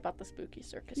specifically about the spooky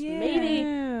circus. Maybe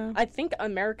I think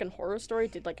American Horror Story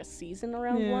did like a season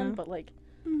around one, but like.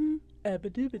 At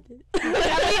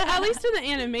least in the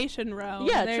animation realm.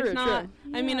 Yeah, there's not. true.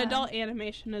 I mean, adult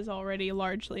animation is already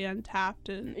largely untapped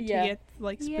and to get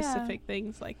like specific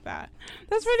things like that.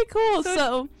 That's pretty cool.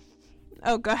 So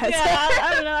oh, go ahead. Yeah,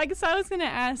 I don't know. I guess I was gonna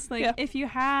ask, like, if you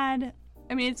had.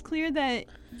 I mean, it's clear that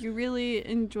you really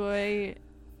enjoy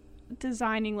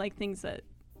designing like things that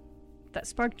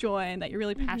spark joy and that you're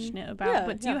really passionate about.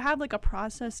 But do you have like a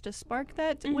process to spark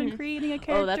that when creating a character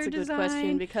design? Oh, that's a good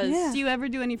question, because do you ever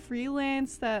do any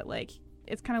freelance that like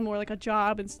it's kind of more like a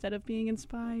job instead of being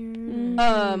inspired?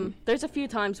 There's a few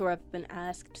times where I've been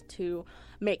asked to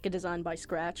make a design by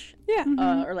scratch.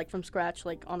 Or like from scratch,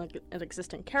 like on an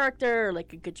existing character, or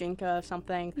like a gajinka or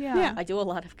something. I do a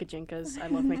lot of gajinkas. I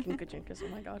love making gajinkas. Oh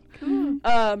my god. Cool.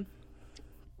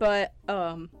 But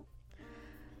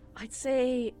I'd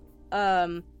say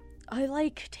I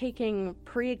like taking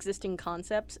pre-existing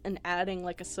concepts and adding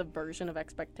like a subversion of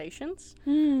expectations.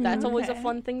 That's always a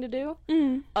fun thing to do.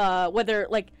 Whether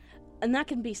like, and that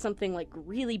can be something like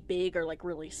really big or like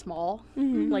really small,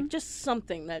 like just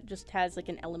something that just has like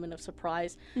an element of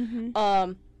surprise.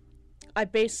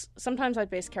 Sometimes I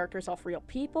base characters off real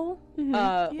people.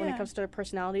 When it comes to their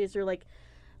personalities, or like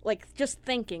just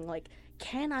thinking like,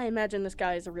 can I imagine this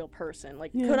guy as a real person?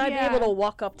 Like, could I be able to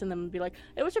walk up to them and be like,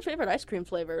 hey, what's your favorite ice cream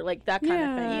flavor? Like, that kind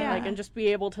of thing. Like, and just be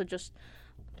able to just,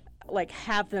 like,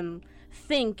 have them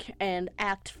think and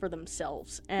act for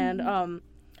themselves. And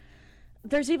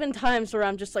there's even times where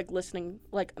I'm just, like, listening.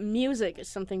 Like, music is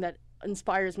something that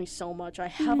inspires me so much. I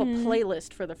have a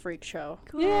playlist for the Freak Show.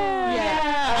 Cool.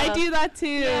 I do that,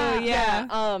 too.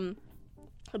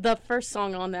 The first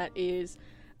song on that is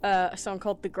a song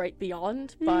called The Great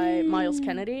Beyond by Miles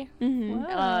Kennedy.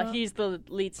 He's the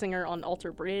lead singer on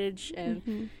Alter Bridge,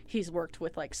 and he's worked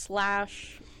with like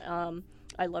Slash.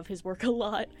 I love his work a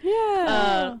lot.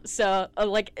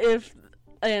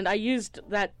 And I used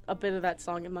a bit of that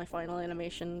song in my final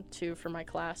animation too for my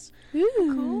class. Ooh,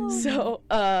 cool. So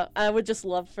I would just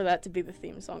love for that to be the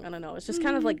theme song. I don't know. It's just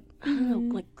kind of like, I don't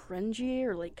know, like grungy,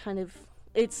 or like kind of,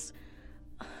 it's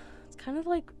kind of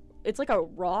like, it's like a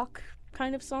rock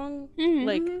kind of song.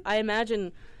 Like, I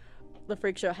imagine the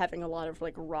Freak Show having a lot of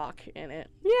like rock in it.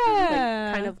 Like,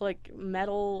 kind of like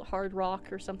metal, hard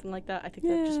rock or something like that. I think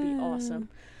that'd just be awesome.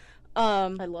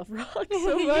 I love rock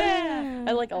so much.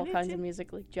 I like all kinds of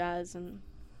music, like jazz and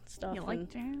stuff. You like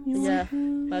jazz? Yeah,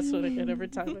 that's what I get every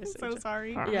time I say So jazz.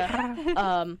 sorry.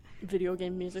 Yeah. Video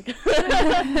game music.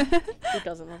 Who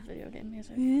doesn't love video game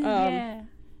music?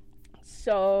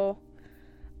 So,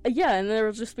 yeah, and there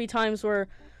will just be times where,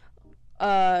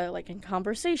 like in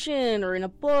conversation or in a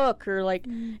book or like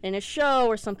in a show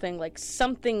or something, like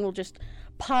something will just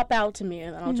pop out to me,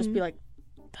 and then I'll just be like,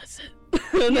 that's it.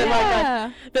 And then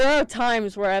like there are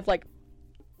times where I've like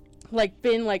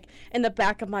been like in the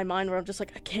back of my mind where I'm just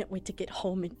like, I can't wait to get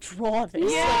home and draw this.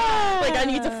 Like I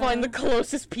need to find the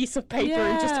closest piece of paper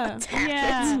and just attack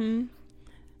it.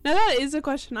 Now that is a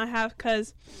question I have,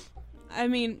 because I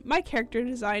mean my character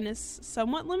design is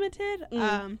somewhat limited.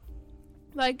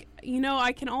 Like, you know,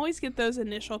 I can always get those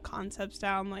initial concepts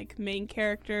down, like main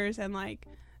characters and like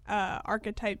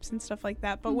archetypes and stuff like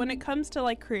that, but when it comes to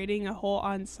like creating a whole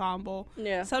ensemble,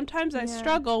 sometimes I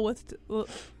struggle with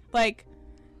like,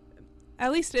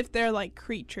 at least if they're like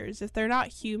creatures, if they're not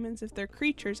humans, if they're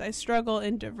creatures, I struggle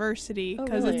in diversity,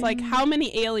 because it's like, how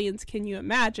many aliens can you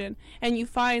imagine? And you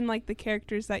find like the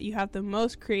characters that you have the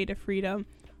most creative freedom,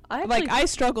 I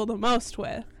struggle the most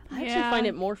with. I actually find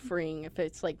it more freeing if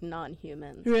it's like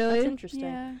non-human. Really? That's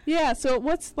interesting. Yeah, so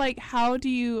what's like, how are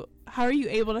you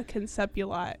able to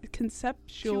conceptualize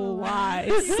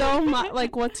so much?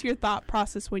 Like, what's your thought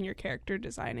process when you're character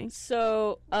designing?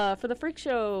 So, for the Freak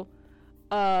Show,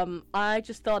 I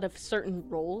just thought of certain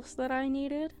roles that I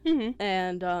needed,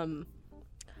 and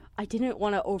I didn't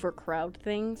want to overcrowd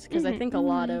things, because I think a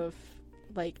lot of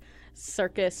like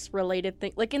circus related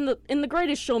things, like in the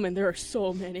Greatest Showman, there are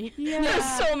so many. There's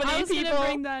so many people.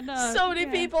 Bring that up. So many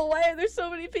people. Why are there so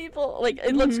many people? Like,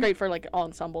 it looks great for like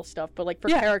ensemble stuff, but like for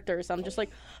characters, I'm just like,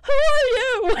 who are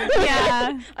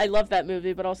you? I love that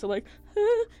movie, but also like,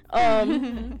 but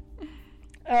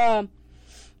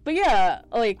yeah,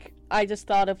 like I just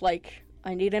thought of like,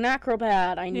 I need an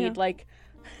acrobat. I need like,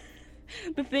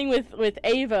 the thing with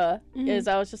Ava is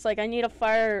I was just like, I need a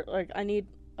fire, like I need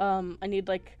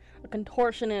like a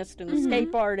contortionist and a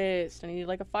escape artist, and I need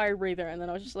like a fire breather, and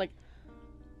then I was just like,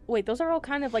 wait, those are all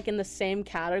kind of like in the same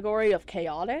category of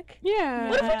chaotic.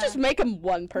 What if we just make them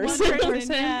one person?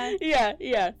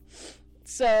 Yeah.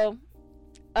 So,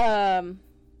 and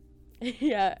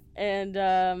I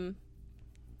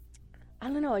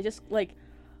don't know, I just like,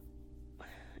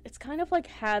 it's kind of like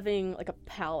having like a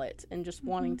palette and just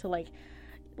wanting to like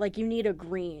you need a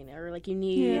green, or like you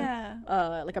need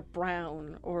like a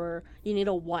brown, or you need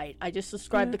a white. I just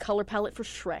described the color palette for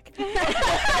Shrek.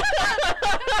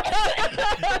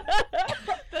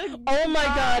 Oh my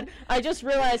god, I just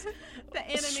realized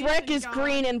Shrek is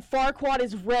green and Farquaad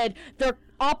is red. They're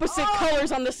opposite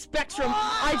colors on the spectrum.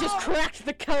 I just cracked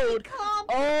the code.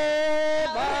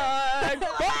 Oh my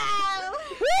god.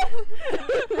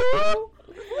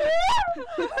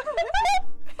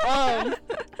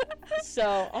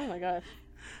 So, oh my gosh.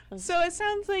 So it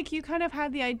sounds like you kind of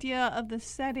had the idea of the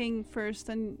setting first,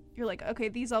 and you're like, okay,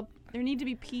 there need to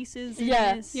be pieces in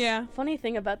this. Funny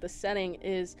thing about the setting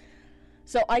is,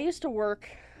 so I used to work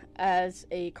as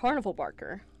a carnival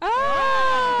barker.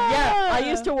 I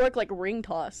used to work like ring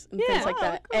toss and things like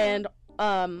that. Cool. And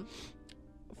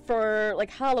for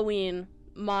like Halloween,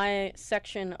 my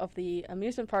section of the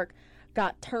amusement park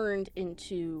got turned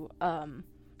into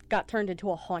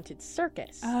a haunted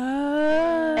circus.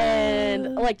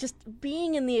 And like just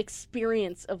being in the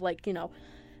experience of like, you know,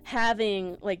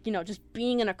 having like, you know, just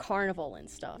being in a carnival and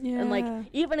stuff. And like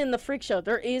even in the Freak Show,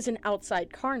 there is an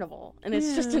outside carnival, and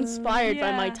it's just inspired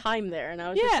by my time there. And I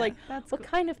was just like, what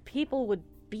kind of people would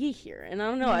be here? And I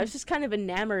don't know, I was just kind of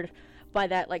enamored by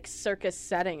that like circus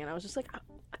setting, and I was just like, I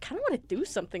kind of want to do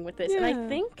something with this. And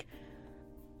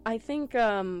I think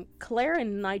Claire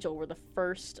and Nigel were the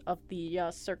first of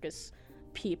the circus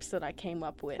peeps that I came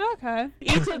up with. Okay.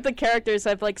 Each of the characters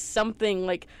have like something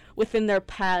like within their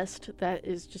past that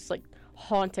is just like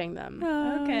haunting them.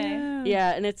 Okay.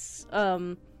 Yeah, and it's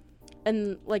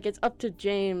and like it's up to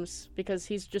James, because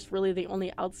he's just really the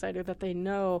only outsider that they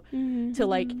know, to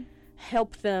like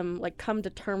help them like come to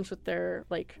terms with their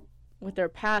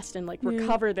past and like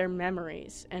recover their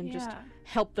memories and just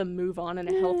help them move on in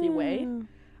a healthy way.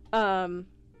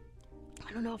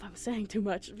 I don't know if I'm saying too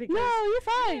much, because no, you're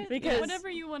fine. Because whatever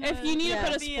you want. If you need to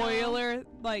put a spoiler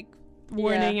like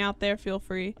warning out there, feel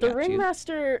free. The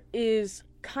Ringmaster is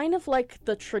kind of like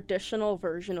the traditional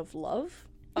version of love.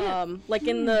 Like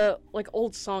in the like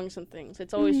old songs and things,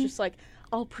 it's always just like,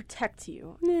 I'll protect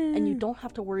you and you don't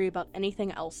have to worry about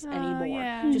anything else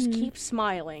anymore. Just keep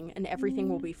smiling and everything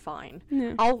will be fine.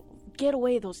 I'll get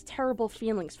away those terrible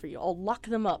feelings for you. I'll lock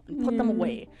them up and put them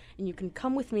away, and you can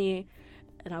come with me,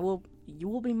 and you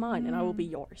will be mine and I will be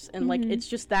yours. And like it's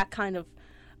just that kind of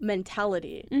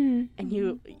mentality. And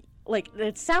you like,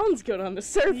 it sounds good on the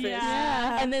surface,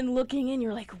 and then looking in,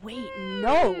 you're like, wait,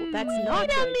 no, that's not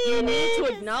good. You need to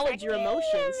acknowledge your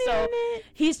emotions. So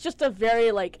he's just a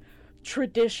very like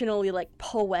traditionally like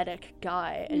poetic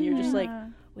guy, and you're just like,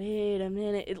 wait a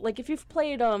minute. Like if you've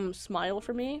played Smile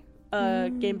for Me,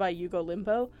 game by Yugo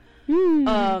Limbo,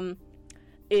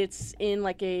 it's in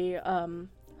like a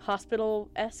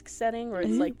hospital-esque setting where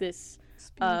it's like this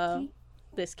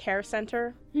this care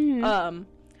center,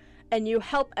 and you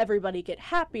help everybody get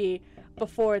happy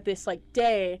before this like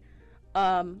day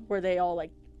where they all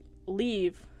like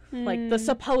leave, like the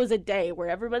supposed day where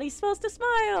everybody's supposed to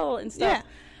smile and stuff.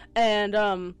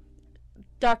 And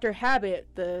Dr. Habit,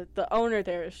 the owner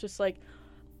there, is just like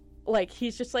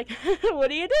he's just like, what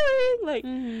are you doing? Like,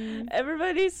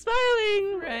 everybody's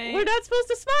smiling. Right. We're not supposed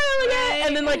to smile again.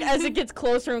 And then like as it gets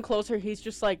closer and closer, he's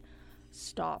just like,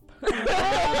 stop. Like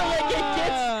it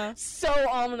gets so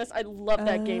ominous. I love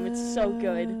that game. It's so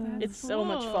good. It's so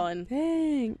much fun.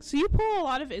 Dang. So you pull a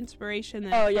lot of inspiration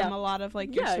then from a lot of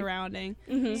like your surrounding.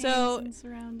 So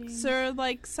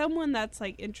like someone that's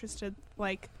like interested,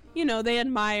 like, you know, they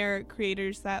admire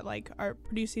creators that like are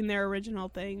producing their original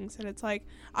things, and it's like,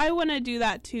 I want to do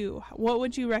that too. What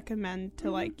would you recommend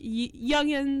to like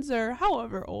youngins or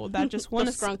however old that just want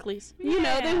to scrunklies? You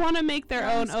know, they want to make their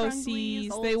own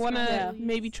OCs. They want to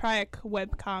maybe try a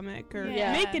web comic or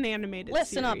make an animated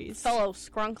Listen series. Up, fellow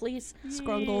scrunklies,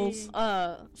 scrunkles,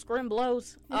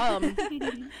 scrimblows.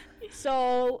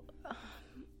 So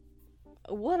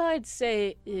what I'd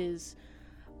say is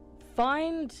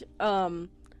find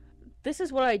this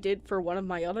is what I did for one of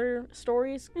my other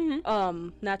stories,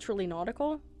 Naturally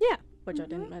Nautical. Yeah. Which I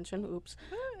didn't mention. Oops.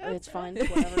 It's fine.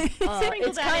 Whatever.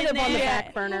 It's kind of on the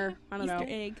back burner. I don't know. Easter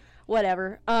egg.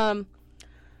 Whatever.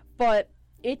 But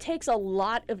it takes a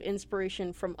lot of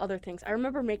inspiration from other things. I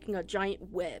remember making a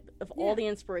giant web of all the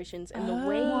inspirations and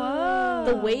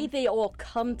the way they all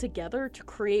come together to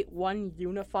create one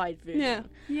unified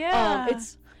vision.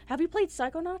 Have you played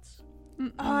Psychonauts?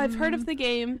 I've heard of the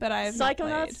game, but I have not played.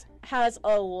 Psychonauts has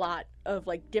a lot of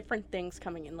like different things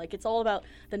coming in. Like it's all about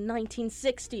the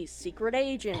 1960s, secret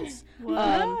agents, like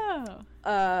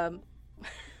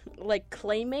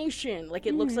claymation. Like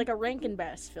it looks like a Rankin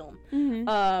Bass film.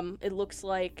 It looks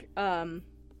like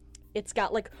it's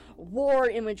got like war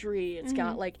imagery. It's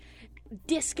got like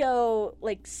disco,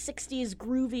 like 60s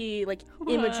groovy like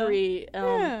imagery.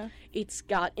 It's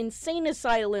got insane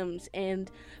asylums and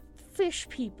fish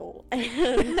people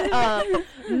and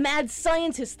mad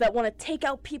scientists that want to take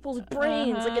out people's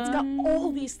brains. Like it's got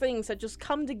all these things that just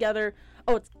come together.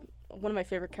 It's one of my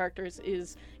favorite characters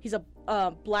is he's a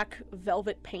black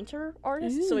velvet painter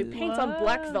artist. So he paints on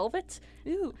black velvet.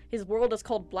 His world is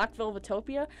called Black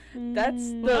Velvetopia. That's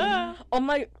the on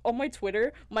my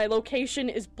Twitter, my location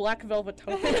is Black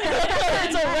Velvetopia.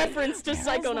 It's a reference to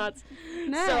Psychonauts.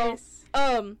 Nice.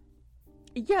 So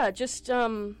just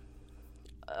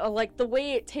like the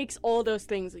way it takes all those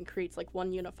things and creates like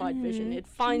one unified vision. It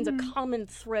finds a common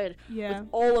thread with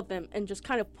all of them and just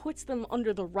kind of puts them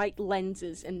under the right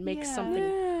lenses and makes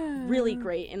something really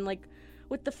great. And like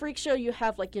with the Freak Show, you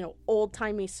have like, you know,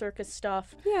 old-timey circus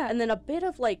stuff, and then a bit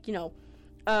of like, you know,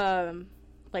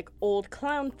 like old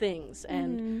clown things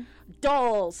and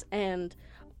dolls and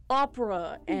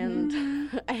opera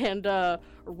and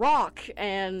rock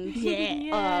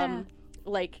and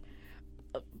like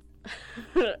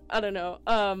I don't know,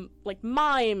 like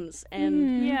mimes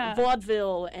and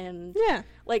vaudeville and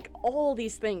like all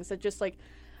these things that just like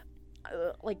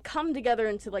come together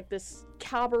into like this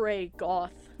cabaret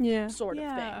goth sort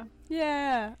of thing.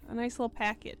 Yeah, a nice little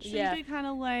package. So you could kind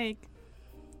of like,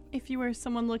 if you were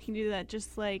someone looking to do that,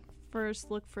 just like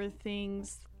first look for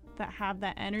things that have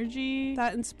that energy,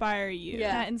 that inspire you.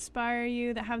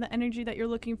 That have the energy that you're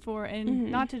looking for,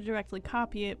 and not to directly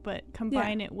copy it, but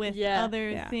combine it with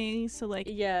other things. So like,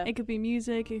 it could be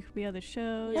music, it could be other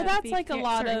shows. Well, that's like a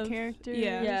lot of characters.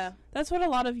 Yeah, that's what a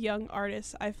lot of young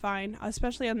artists I find,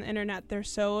 especially on the internet. They're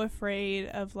so afraid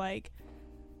of like,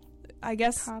 I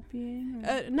guess copying.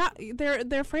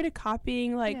 They're afraid of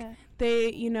copying. Like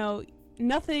they,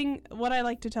 nothing. What I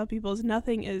like to tell people is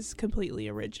nothing is completely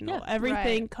original.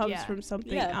 Everything comes from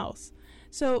something else.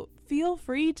 So feel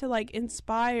free to like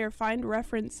inspire, find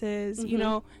references,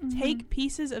 take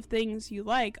pieces of things you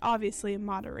like, obviously in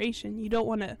moderation. You don't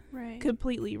want to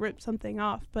completely rip something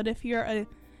off. But if you're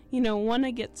want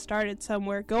to get started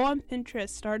somewhere, go on Pinterest,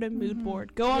 start a mood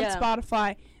board, go on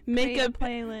Spotify, make a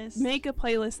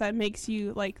playlist that makes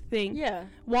you like think.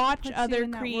 Watch other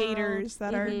creators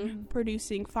that are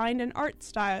producing. Find an art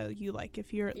style you like.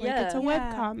 If you're like it's a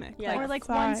webcomic, or like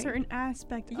one certain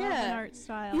aspect of an art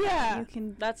style. That you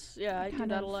can. I do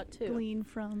that a lot too. Glean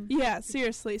from. Yeah,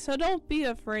 seriously. So don't be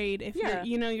afraid if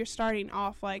you're starting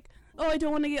off like, oh, I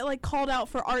don't want to get like called out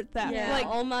for art theft. Yeah, like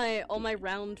all my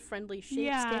round friendly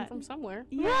shapes came from somewhere.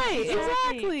 Yeah, right,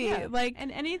 exactly. Yeah. Like,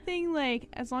 and anything like,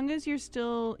 as long as you're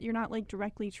not like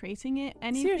directly tracing it,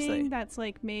 anything that's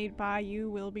like made by you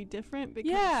will be different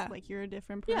because like you're a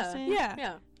different person.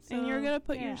 Yeah. So, and you're gonna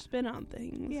put your spin on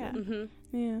things. Yeah.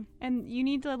 Yeah. And you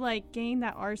need to like gain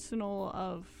that arsenal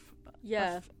of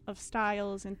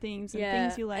styles and things and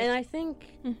things you like. And I think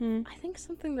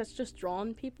something that's just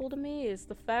drawn people to me is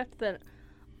the fact that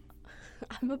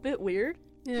I'm a bit weird.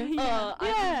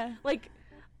 Like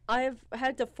I've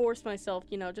had to force myself,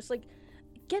 just like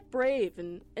get brave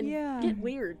and get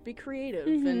weird, be creative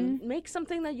and make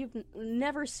something that you've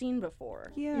never seen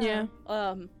before.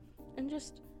 And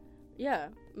just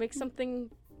make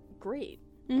something great.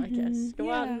 I guess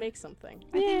go out and make something.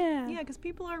 Because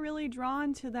people are really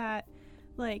drawn to that,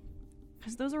 like,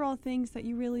 because those are all things that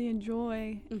you really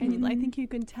enjoy, and I think you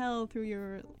can tell through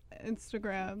your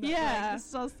Instagram. That, like, this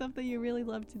is all stuff that you really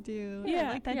love to do.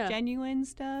 Like that genuine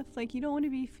stuff. Like, you don't want to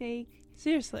be fake.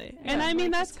 Seriously. And I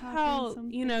mean, that's how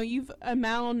you've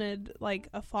amounted like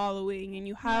a following, and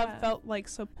you have felt like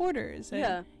supporters,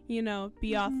 and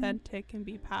be authentic and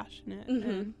be passionate,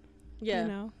 and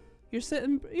You're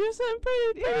sitting pretty.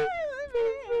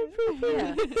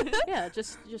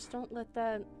 Just don't let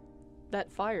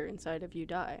that fire inside of you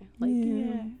die. Like,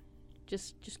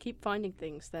 just keep finding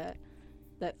things that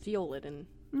feel it and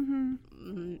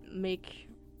make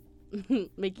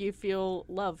you feel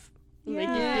love, make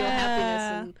you feel happiness.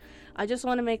 And I just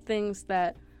want to make things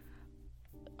that,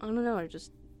 I don't know, are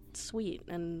just sweet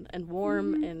and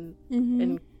warm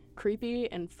and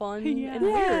creepy and fun and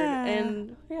weird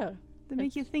and They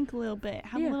make you think a little bit,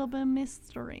 have a little bit of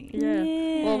mystery. A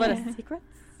little bit of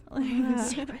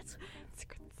secrets.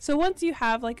 So once you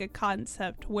have like a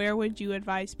concept, where would you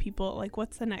advise people, like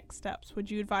what's the next steps?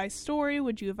 Would you advise story?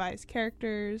 Would you advise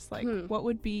characters? Like what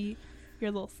would be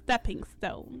your little stepping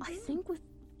stones? I think with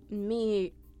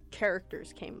me,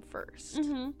 characters came first.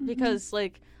 Because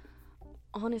like,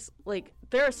 like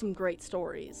there are some great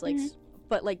stories, like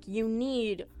but like you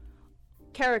need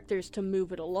characters to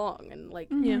move it along, and like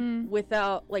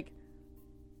without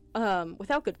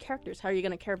good characters, how are you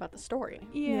going to care about the story?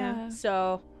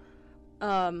 So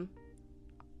I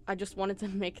just wanted to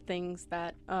make things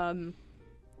that I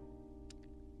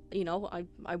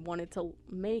wanted to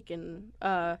make, and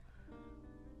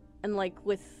like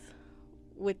with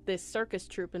this circus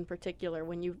troupe in particular,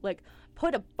 when you like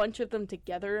put a bunch of them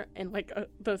together in like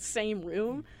the same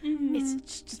room, it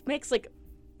just makes like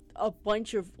a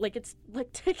bunch of like, it's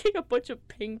like taking a bunch of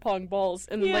ping pong balls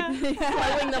and like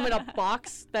throwing them in a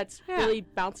box that's really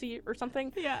bouncy or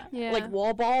something, like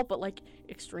wall ball, but like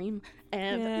extreme,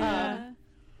 and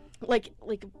like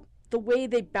the way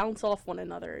they bounce off one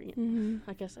another.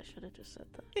 I guess I should have just said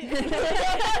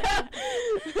that.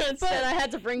 Instead, I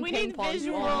had to bring ping pong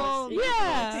balls.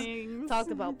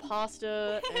 Talked about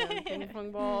pasta and ping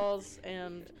pong balls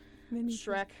and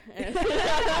Shrek.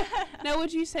 Now,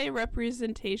 would you say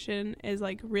representation is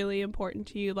like really important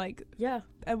to you? Like,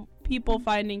 people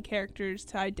finding characters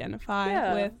to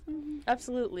identify with.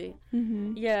 Absolutely.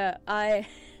 I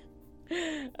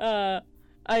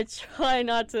try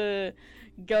not to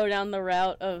go down the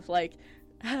route of like,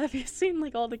 have you seen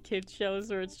like all the kids shows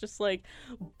where it's just like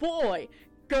boy,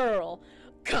 girl,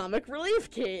 comic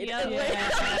relief kid? That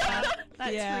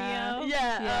trio.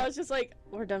 I was just like,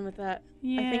 we're done with that.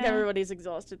 I think everybody's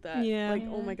exhausted that. Like,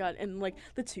 oh my god. And like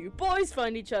the two boys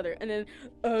find each other, and then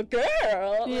a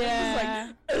girl.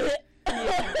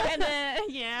 And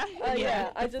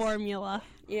then formula.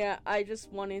 I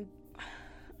just wanted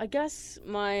I guess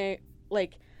my,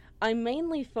 like, I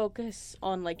mainly focus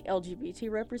on, like,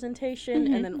 LGBT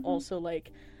representation and then also,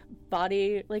 like,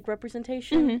 body, like,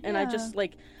 representation. And I just,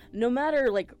 like, no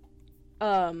matter, like,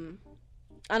 I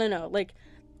don't know, like,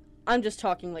 I'm just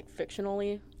talking, like,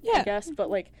 fictionally, I guess,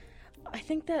 but, like, I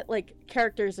think that, like,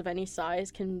 characters of any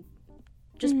size can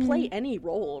just play any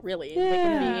role, really. They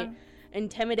can be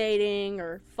intimidating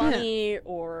or funny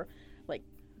or, like,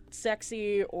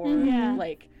 sexy or,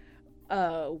 like,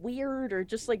 weird or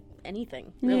just, like,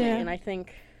 anything, really. And I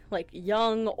think, like,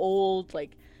 young, old,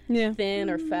 like, thin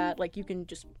or fat, like, you can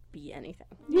just be anything.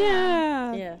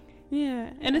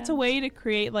 And it's a way to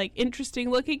create, like, interesting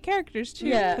looking characters too.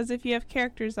 Because if you have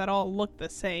characters that all look the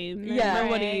same,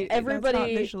 everybody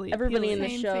in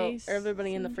the show,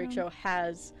 everybody in the freak show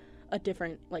has a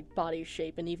different, like, body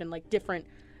shape and even, like, different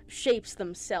shapes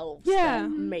themselves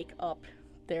that make up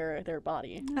their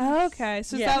body. Oh, okay.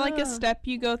 So is that like a step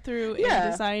you go through in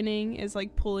designing, is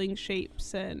like pulling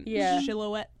shapes and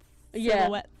silhouettes? Yeah.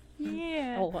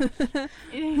 Oh, the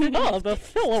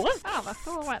silhouette. The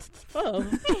silhouette. Oh,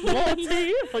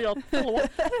 for your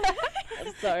silhouette.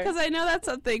 Because I know that's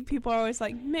something people are always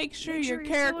like, make sure your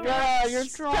character your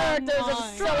characters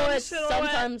are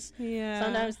silhouettes.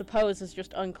 Sometimes the pose is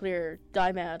just unclear.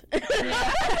 Die mad. I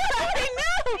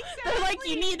know. Exactly. They're like,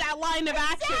 you need that line of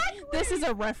action. This is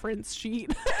a reference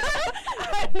sheet.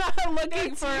 I'm not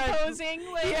looking for posing.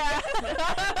 I'm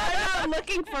not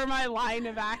looking for my line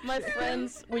of action. My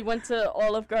friends, we went to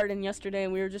Olive Garden yesterday,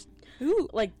 and we were just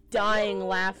like dying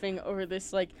laughing over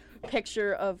this like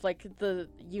picture of like the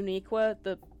Uniqua,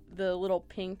 the little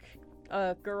pink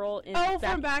girl in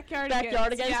from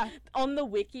Backyardigans. Yeah. On the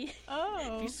wiki,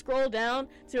 if you scroll down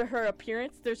to her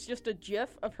appearance, there's just a gif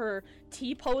of her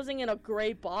T-posing in a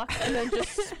gray box and then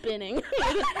just spinning with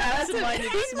an absent-minded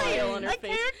smile on her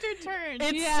face. Character turn.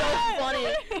 It's so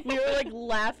funny. We were like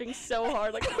laughing so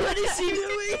hard. Like, what is she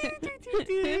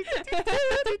doing?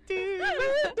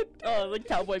 Oh, like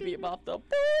Cowboy Bebop though.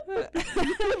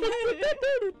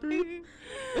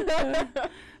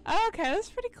 Okay, that's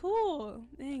pretty cool.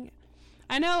 Dang.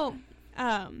 I know,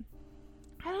 I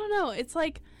don't know, it's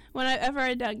like, whenever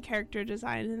I've done character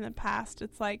design in the past,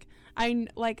 it's like, I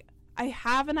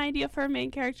have an idea for a main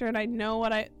character, and I know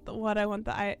what I want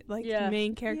the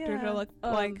main character to look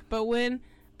like, but when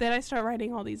then I start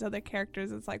writing all these other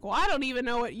characters, it's like, well, I don't even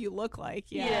know what you look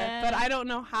like yet, but I don't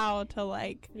know how to,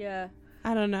 like,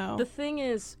 I don't know. The thing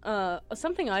is,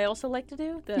 something I also like to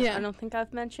do that I don't think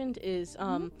I've mentioned is,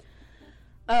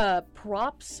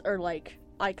 props or, like,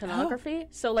 iconography.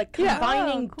 So like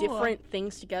combining different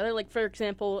things together, like for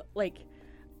example like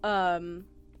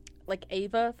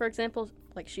Ava, for example,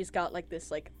 like she's got like this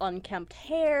like unkempt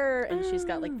hair and she's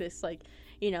got like this like,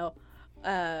 you know,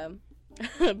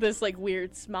 this like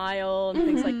weird smile and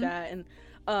things like that, and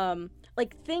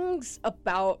like things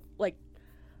about like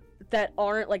that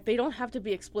aren't like, they don't have to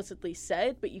be explicitly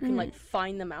said, but you can like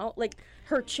find them out, like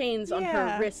her chains on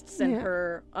her wrists and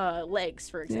her legs,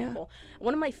 for example.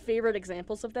 One of my favorite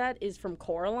examples of that is from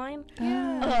Coraline.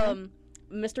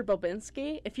 Mr.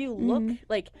 Bobinski. If you look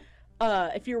like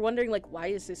if you're wondering like, why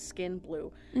is his skin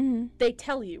blue, they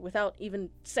tell you without even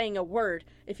saying a word.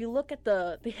 If you look at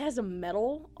he has a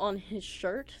medal on his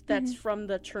shirt that's from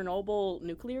the Chernobyl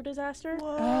nuclear disaster.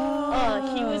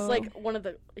 He was like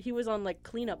he was on like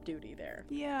cleanup duty there.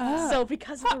 So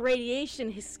because of the radiation,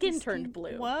 his skin turned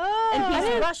blue. And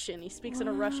he's Russian. He speaks in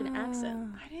a Russian accent.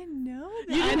 I didn't know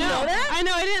that. You didn't know that? I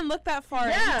know. I didn't look that far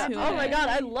into it. Oh my god,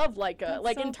 I love Laika.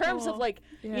 Like, so in terms of like,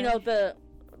 you know, the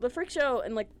freak show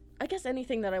and like, I guess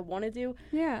anything that I want to do,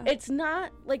 it's not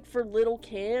like for little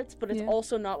kids, but it's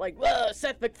also not like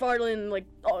Seth MacFarlane like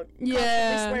constantly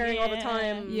swearing all the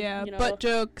time. You know? Butt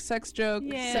jokes, sex jokes,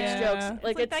 sex jokes.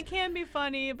 Like that can be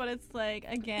funny, but it's like,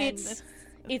 again,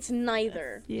 it's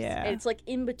neither. It's like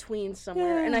in between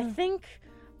somewhere. Yeah. And I think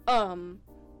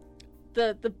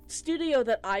the studio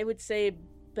that I would say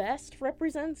best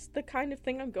represents the kind of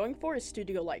thing I'm going for is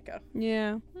Studio Laika.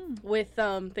 With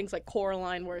things like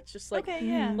Coraline, where it's just like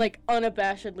like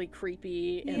unabashedly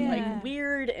creepy and like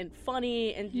weird and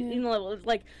funny, and you know,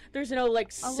 like there's no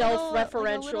like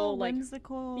self-referential like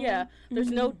whimsical. There's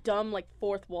no dumb like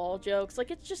fourth wall jokes. Like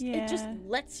it just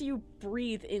lets you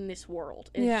breathe in this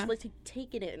world, and it just lets you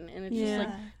take it in, and it's just like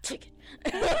take it.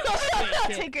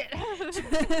 Take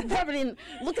it. Rub it in.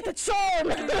 Look at the charm.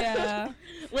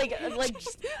 like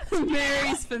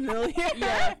Mary's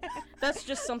familiar. That's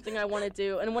just something I want to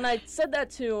do. And when I said that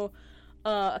to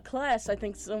a class, I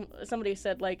think somebody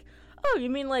said like, "Oh, you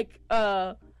mean like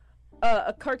a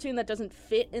cartoon that doesn't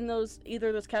fit in either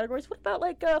of those categories? What about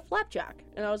like Flapjack?"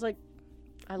 And I was like,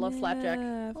 I love Flapjack.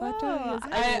 Flapjack.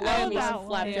 I love me some one.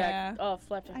 Flapjack. Yeah. Oh,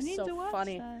 Flapjack's so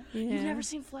funny. That. Yeah. You've never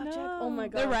seen Flapjack? No. Oh my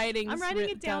god. The writing's I'm writing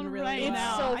it down really right well.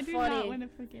 now. so I do funny. not want to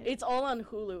forget. It's all on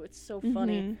Hulu. It's so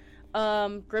funny.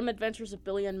 Grim Adventures of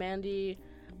Billy and Mandy.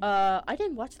 I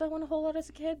didn't watch that one a whole lot as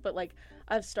a kid, but like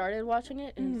I've started watching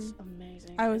it and it's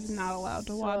amazing. I was not allowed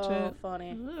to watch it. So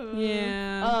funny. Ooh.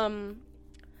 Yeah.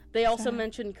 They also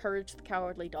mentioned Courage the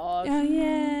Cowardly Dog. Oh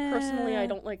yeah. Personally, I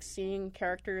don't like seeing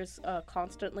characters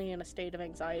constantly in a state of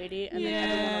anxiety, and then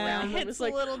everyone around them is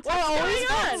like, "What's going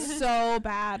on?" So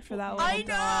bad for that little I know.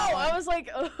 dog. I was like,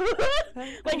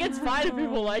 like it's fine if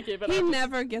people like it, but he I'm just,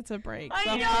 never gets a break. I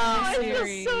the know. whole I feel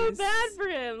series. so bad for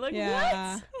him. Like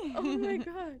Yeah. what? Oh my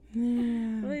god.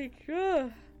 Yeah. Like,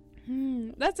 ugh.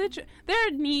 That's it.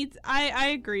 There needs. I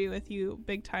agree with you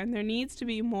big time. There needs to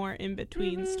be more in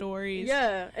between stories.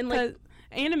 Yeah, and like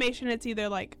animation, it's either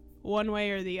like one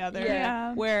way or the other.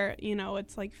 Yeah. Where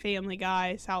it's like Family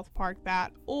Guy, South Park,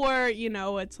 that, or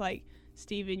it's like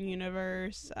Steven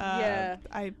Universe. I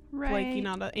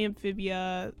blanking on the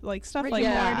Amphibia, like stuff Rick like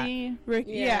and that. Morty.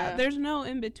 Yeah. There's no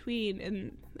in between,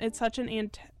 and it's such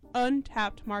an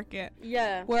untapped market.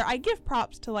 Yeah. Where I give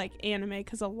props to like anime,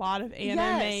 because a lot of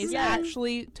animes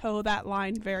actually toe that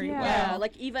line very well. Yeah,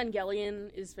 like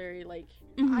Evangelion is very like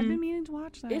I've been meaning to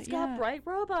watch that. it's got bright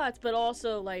robots, but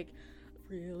also like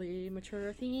really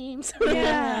mature themes.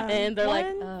 Yeah. And they're like,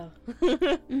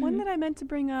 One that I meant to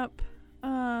bring up,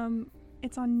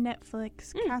 it's on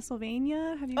Netflix,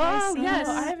 Castlevania. Have you guys seen yes.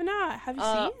 it? I have not. Have you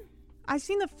seen? I've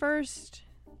seen the first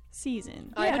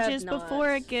season, I which have is not.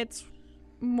 before it gets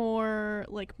more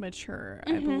like mature,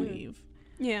 I believe.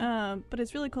 Yeah. But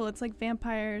it's really cool. It's like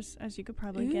vampires, as you could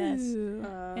probably guess,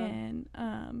 and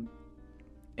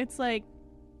it's like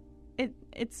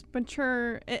it's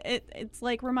mature. It's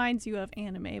like reminds you of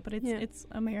anime, but it's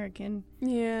American.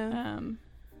 Yeah.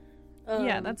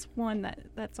 Yeah, that's one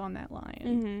that's on that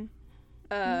line.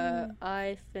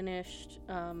 I finished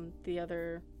a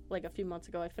few months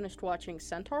ago. I finished watching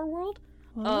Centaur World.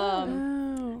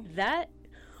 That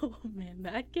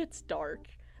that gets dark.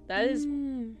 That is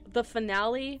the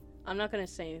finale. I'm not gonna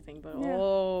say anything, but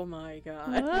oh my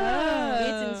god,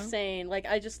 it's insane. Like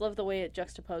I just love the way it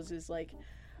juxtaposes like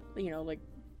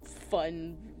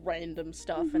fun random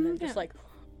stuff and then just like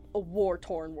a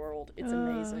war-torn world. It's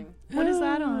amazing. What is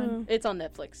that on? It's on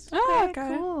Netflix. Oh,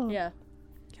 okay. Cool. Yeah.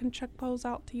 Can check those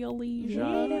out to your leisure.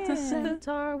 It's a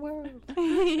centaur world.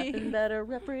 Nothing better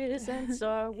represents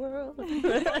our world.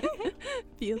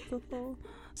 Beautiful.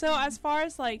 So as far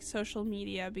as like social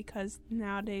media, because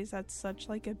nowadays that's such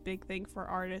like a big thing for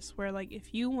artists, where like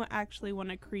if you actually want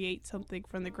to create something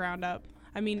from the ground up,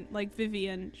 I mean, like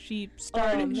Vivian, she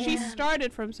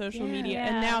started from social media,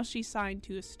 and now she's signed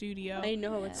to a studio. I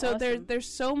know, it's so awesome. there's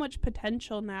so much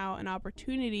potential now and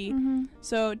opportunity.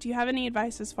 So do you have any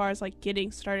advice as far as like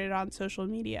getting started on social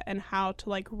media and how to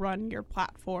like run your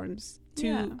platforms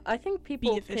to I think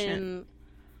people be efficient?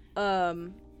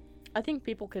 I think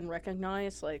people can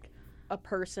recognize like a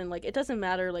person, like it doesn't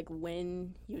matter like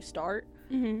when you start,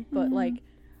 but like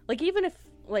even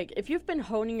if you've been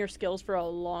honing your skills for a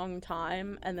long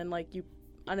time and then like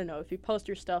I don't know, if you post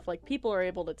your stuff, like people are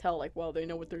able to tell like, well, they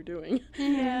know what they're doing.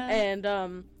 And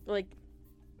like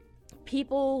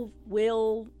people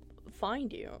will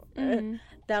find you.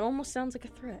 That almost sounds like a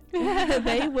threat.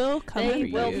 They will come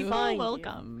They for will you. find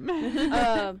Welcome.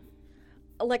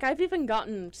 Like I've even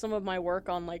gotten some of my work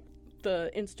on like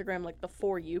the Instagram, like the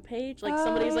For You page. Like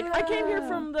somebody's like, I came here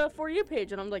from the For You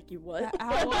page, and I'm like, you what?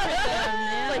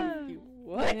 Like, you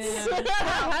what?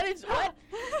 How did what?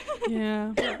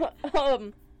 Yeah.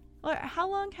 How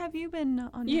long have you been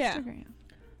on Instagram?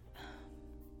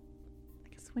 I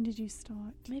guess when did you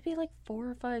start? Maybe like 4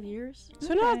 or 5 years.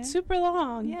 So not super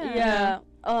long. Yeah.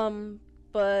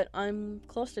 But I'm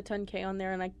close to 10K on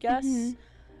there, and I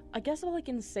guess all I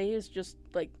can say is just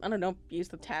like, I don't know, use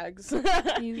the tags.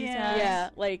 Yeah,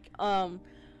 like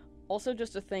also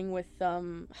just a thing with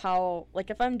how like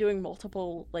if I'm doing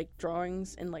multiple like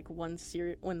drawings in like one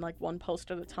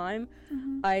post at a time,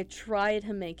 I try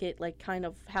to make it like kind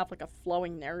of have like a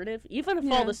flowing narrative, even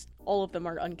if all of them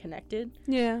are unconnected.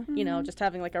 Yeah. You know, just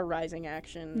having like a rising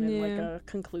action and like a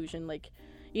conclusion, like,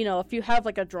 you know, if you have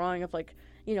like a drawing of like,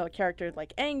 you know, a character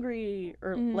like angry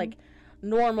or like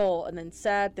normal and then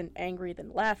sad, then angry, then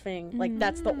laughing, like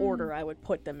that's the order I would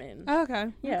put them in.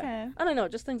 Okay. Yeah. Okay. I don't know,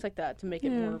 just things like that to make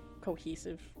it more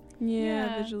cohesive.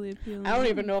 Yeah, visually appealing. I don't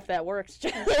even know if that works.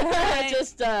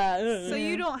 Just So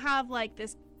you don't have like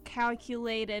this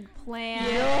calculated plan.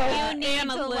 Yeah. You need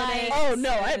to like oh no,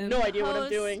 I have no idea what I'm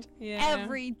doing.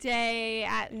 every day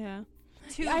at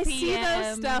 2 I see p.m.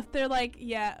 those stuff. They're like,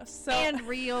 so and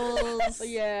reels.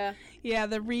 Yeah. Yeah,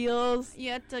 the reels.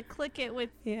 You have to click it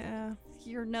with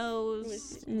your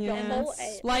nose. Yeah.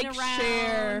 Like,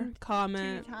 share,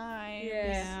 comment. 2 times.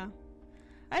 Yeah.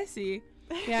 I see.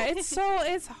 Yeah,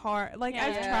 it's hard. Like,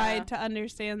 I've tried to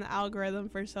understand the algorithm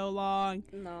for so long.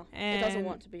 No, it doesn't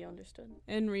want to be understood.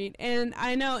 And read. And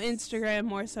I know Instagram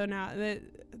more so now that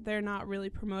they're not really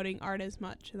promoting art as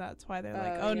much. That's why they're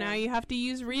like, now you have to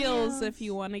use Reels if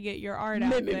you want to get your art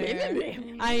out there.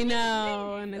 I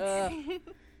know. And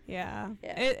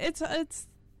it's, it's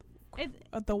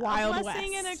the Wild West. A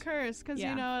blessing and a curse, because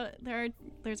you know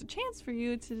there's a chance for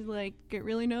you to like get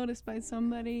really noticed by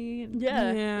somebody.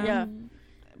 Yeah.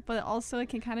 But also it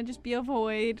can kind of just be a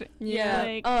void. Yeah.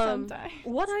 Like, sometimes.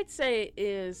 What I'd say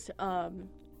is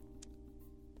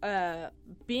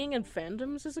being in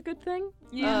fandoms is a good thing.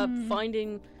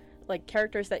 Finding like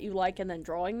characters that you like and then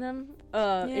drawing them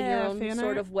in your own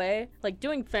sort of way. Like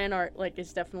doing fan art like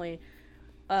is definitely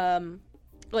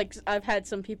like I've had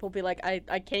some people be like, I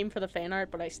came for the fan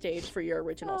art, but I stayed for your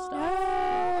original stuff.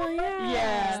 Oh, yeah.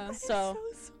 Yeah. So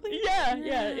sweet. Yeah,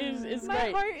 it's My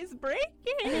great. heart is breaking.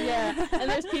 Yeah. And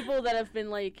there's people that have been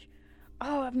like,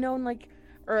 oh, I've known like,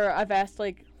 or I've asked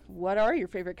like, what are your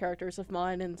favorite characters of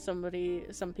mine? And some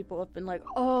people have been like,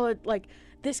 oh, like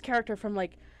this character from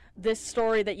like this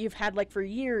story that you've had like for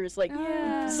years. Like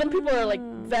some people are like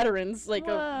veterans, like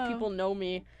people know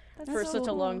me for such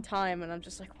a long time, and I'm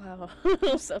just like, wow,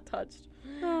 I'm so touched.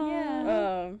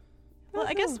 Yeah. Well,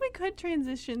 I guess we could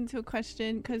transition to a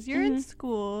question, because you're in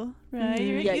school, right?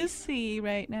 You're at UC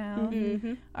right now.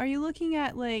 Mm-hmm. Are you looking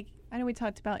at, like, I know we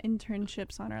talked about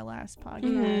internships on our last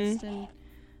podcast, and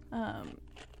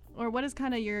or what is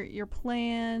kind of your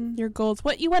plan? Your goals.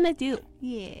 What you want to do.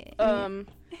 Yeah.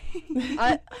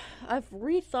 I've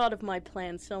rethought of my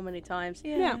plan so many times.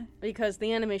 Yeah. Because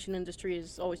the animation industry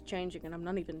is always changing, and I'm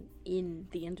not even in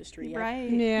the industry yet.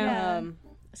 Right. Yeah.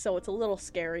 So it's a little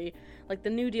scary. Like the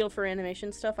new deal for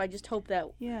animation stuff, I just hope that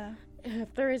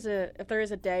if there is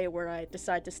a day where I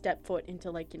decide to step foot into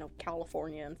like, you know,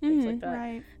 California and things like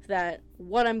that, that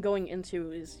what I'm going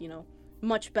into is, you know,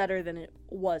 much better than it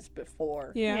was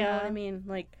before. Yeah. You know what I mean?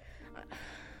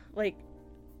 Like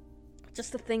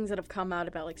just the things that have come out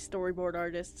about like storyboard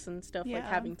artists and stuff, like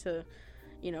having to,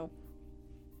 you know,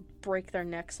 break their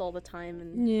necks all the time,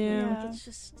 and like, it's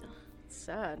just it's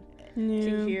sad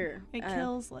to hear. It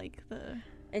kills like the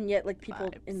and yet like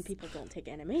people vibes. People don't take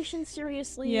animation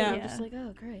seriously. Yeah. And I'm just like,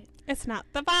 oh great. It's not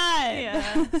the vibe.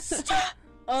 Yeah. Stop.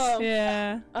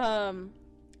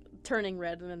 Turning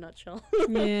red in a nutshell.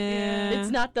 Yeah. It's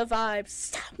not the vibe.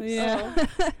 Stop. Yeah.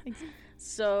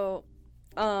 So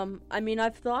I mean,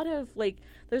 I've thought of like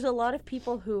there's a lot of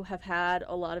people who have had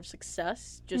a lot of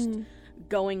success just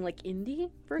going like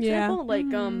indie, for example. Like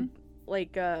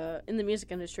like in the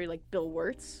music industry, like Bill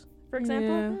Wirtz, for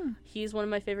example. He's one of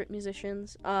my favorite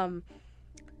musicians.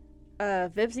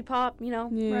 Vivzy Pop, you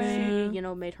know, she, you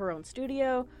know, made her own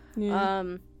studio.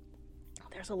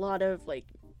 There's a lot of like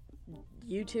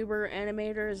YouTuber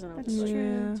animators, and I'm just like,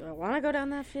 do I want to go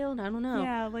down that field? I don't know.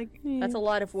 Yeah, like that's a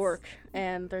lot of work,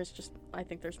 and I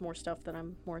think there's more stuff that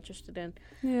I'm more interested in.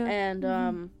 Yeah.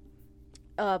 And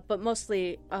but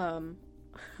mostly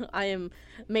I am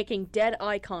making dead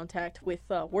eye contact with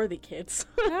Worthy Kids.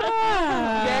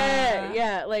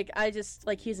 Yeah, like I just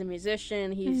like he's a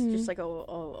musician. He's just like a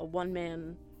one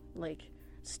man like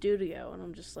studio, and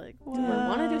I'm just like, do I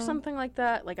want to do something like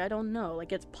that? Like I don't know.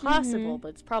 Like it's possible, but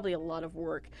it's probably a lot of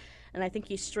work, and I think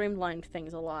he streamlined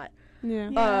things a lot.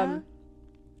 But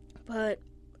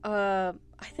I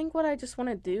think what I just want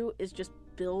to do is just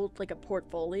build like a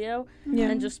portfolio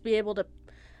and just be able to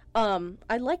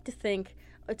I like to think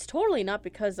it's totally not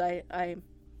because I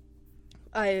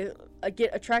get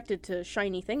attracted to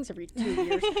shiny things every 2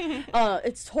 years.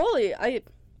 It's totally I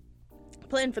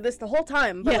planned for this the whole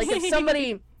time, but like if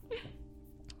somebody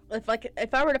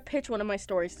if I were to pitch one of my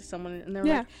stories to someone and they're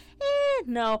like,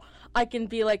 no, I can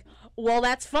be like, well,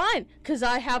 that's fine, because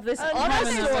I have this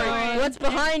other story. What's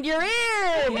behind your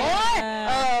ear?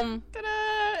 What?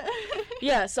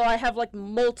 Yeah, so I have like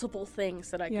multiple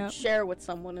things that I could share with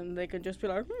someone, and they could just be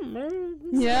like,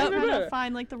 kind of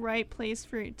find like the right place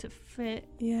for it to fit.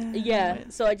 Yeah.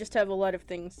 So I just have a lot of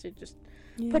things to just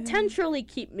potentially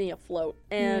keep me afloat,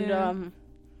 and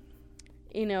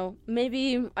you know,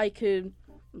 maybe I could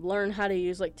learn how to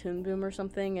use like Toon Boom or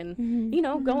something, and you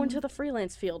know, go into the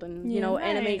freelance field and you know,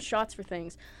 animate shots for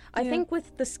things. I think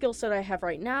with the skill set I have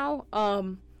right now,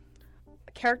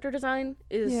 character design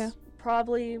is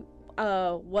probably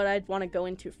what I'd want to go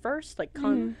into first, like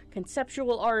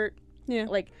conceptual art.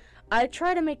 Like I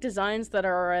try to make designs that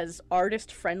are as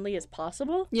artist friendly as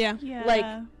possible. Yeah. Like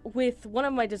with one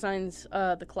of my designs,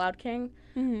 the Cloud King,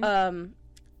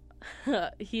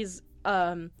 he's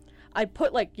I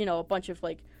put like, you know, a bunch of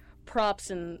like props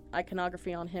and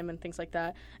iconography on him and things like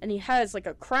that, and he has like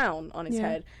a crown on his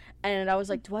head, and I was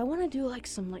like, do I want to do like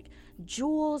some like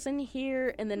jewels in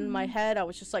here? And then in my head I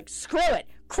was just like, screw it,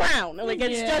 crown, like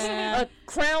it's just a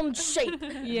crown shape,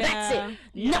 that's it,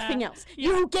 nothing else,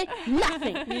 you get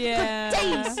nothing for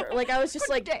days. Like I was just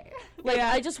like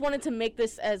I just wanted to make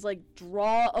this as like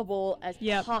drawable as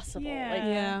possible,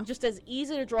 like just as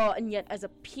easy to draw and yet as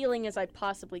appealing as I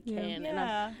possibly can.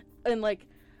 And like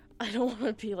I don't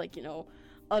want to be like, you know,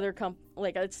 other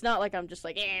like it's not like I'm just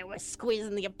like, we're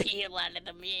squeezing the appeal out of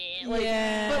them, like,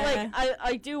 but like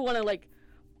I do want to like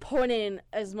put in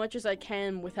as much as I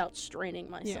can without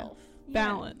straining myself.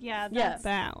 Balance. That's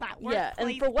balance.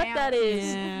 And for what that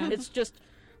is, it's just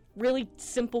really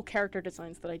simple character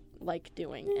designs that I like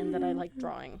doing and that I like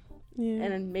drawing. And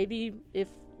then maybe if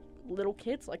little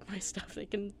kids like my stuff, they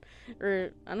can, or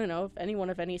I don't know, if anyone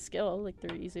of any skill, like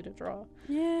they're easy to draw.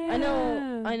 I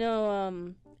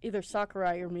know either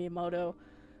Sakurai or Miyamoto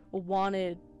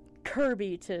wanted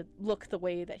Kirby to look the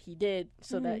way that he did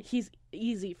so that he's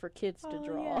easy for kids to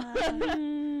draw.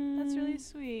 That's really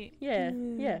sweet. Yeah,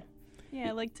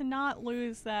 like to not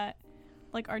lose that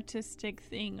like artistic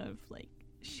thing of like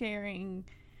sharing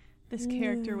this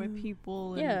character with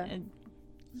people and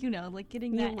you know, like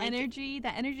getting that energy.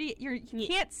 You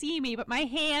can't see me, but my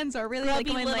hands are really like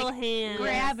going, like hands.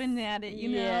 Grabbing at it, you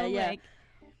know, like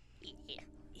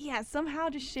somehow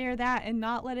to share that and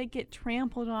not let it get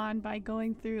trampled on by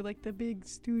going through like the big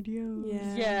studios.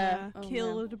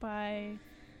 Killed by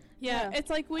it's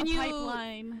like when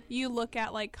you look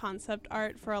at like concept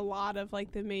art for a lot of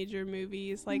like the major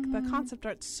movies, like the concept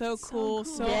art's so cool,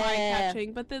 so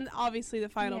eye-catching, but then obviously the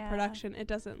final production, it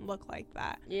doesn't look like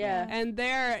that. And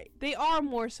they are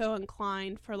more so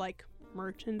inclined for like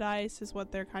merchandise is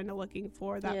what they're kind of looking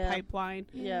for, that pipeline.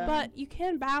 But you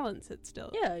can balance it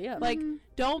still. Like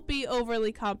don't be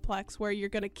overly complex where you're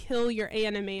gonna kill your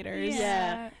animators.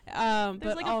 There's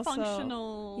but like also, a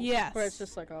functional where it's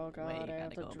just like, oh god, I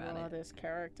have to draw this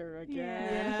character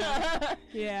again.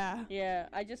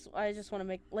 I just want to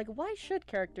make, like, why should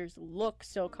characters look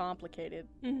so complicated,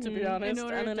 to be honest? In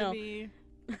order I don't know. To be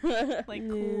like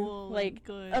cool, like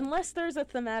good. Unless there's a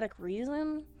thematic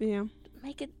reason,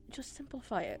 make it, just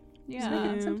simplify it. Just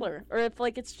make it simpler. Or if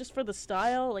like it's just for the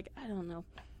style, like I don't know.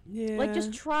 Like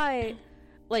just try,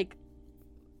 like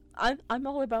I'm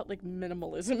all about like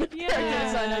minimalism in character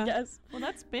design, I guess. Well,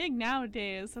 that's big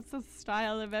nowadays. That's the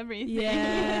style of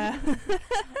everything.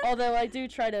 Although I do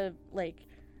try to like,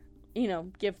 you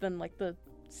know, give them like the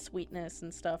sweetness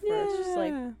and stuff where it's just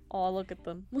like, oh, look at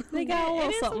them. They got a little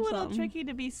it is something, a little something. tricky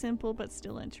to be simple but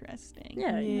still interesting.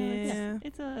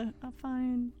 It's a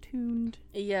fine-tuned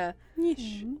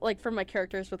like for my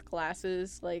characters with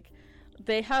glasses, like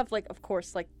they have like, of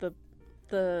course, like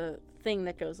the thing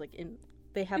that goes like in,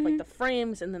 they have like the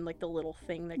frames and then like the little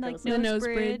thing that like goes the nose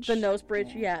bridge. The nose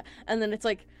bridge, and then it's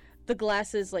like the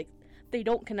glasses, like they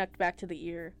don't connect back to the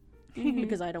ear.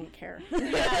 Because I don't care.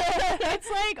 It's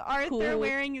like Arthur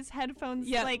wearing his headphones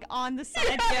like on the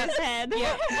side of his head. His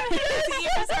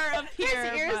ears are up here.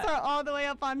 His ears are all the way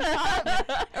up on top.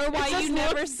 Or why you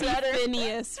never see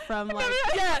Phineas from like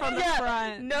from the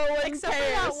front. No one except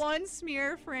cares. for that one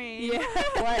smear frame.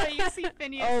 So you see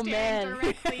Phineas staring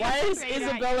directly. Why is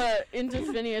Isabella into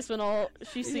Phineas when all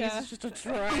she sees is just a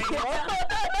triangle?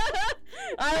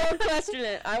 I won't question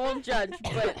it. I won't judge.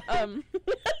 But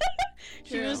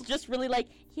she was just really like,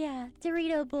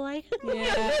 Dorito boy.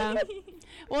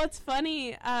 Well, it's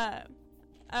funny. A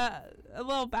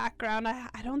little background. I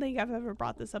don't think I've ever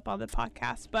brought this up on the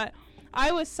podcast, but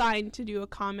I was signed to do a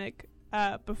comic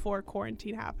before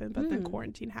quarantine happened, but then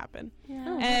quarantine happened.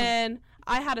 And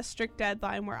I had a strict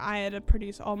deadline where I had to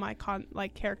produce all my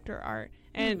character art.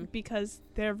 And because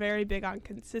they're very big on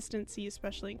consistency,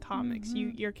 especially in comics,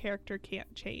 your character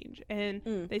can't change. And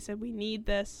they said, we need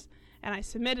this. And I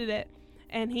submitted it.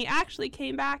 And he actually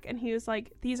came back and he was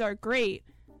like, these are great.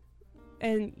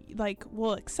 And like,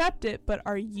 we'll accept it, but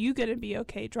are you going to be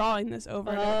okay drawing this over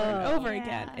and over and over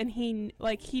again? And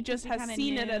he just has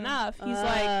seen it enough. He's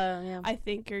like, I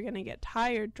think you're going to get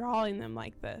tired drawing them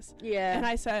like this. And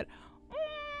I said,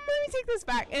 let me take this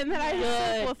back. And then I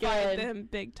simplified them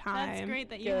big time. That's great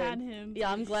that you had him.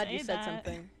 Yeah, I'm glad you said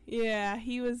something. Yeah,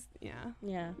 he was,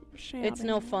 It's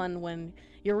no fun when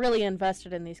you're really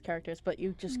invested in these characters, but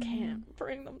you just can't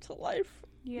bring them to life.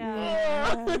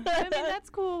 Yeah. I mean, that's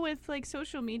cool with like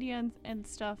social media and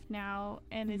stuff now,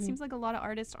 and it seems like a lot of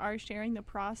artists are sharing the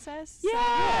process.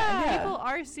 Yeah. So people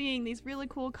are seeing these really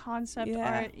cool concept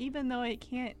art, even though it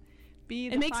can't be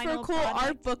the It makes for a cool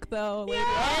art book, though.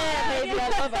 Maybe I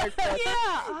love art books.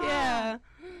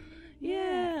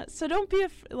 Yeah. So don't be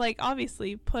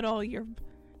obviously put all your,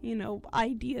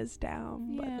 ideas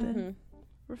down, but then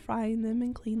refine them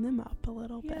and clean them up a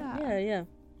little bit. Yeah.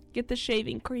 Get the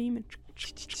shaving cream and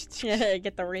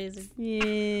get the razor.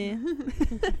 Yeah.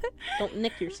 Don't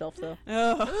nick yourself though.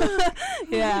 Oh.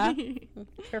 Yeah.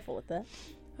 Careful with that.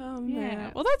 Oh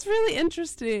man. Well, that's really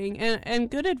interesting and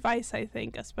good advice, I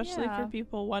think, especially for Yeah.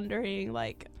 people wondering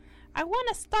I want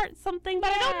to start something,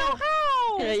 but I don't know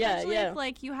how. Especially if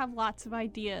like you have lots of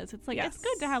ideas. It's like it's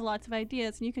good to have lots of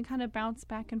ideas, and you can kind of bounce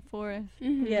back and forth.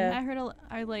 Mm-hmm. Yeah. I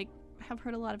have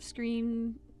heard a lot of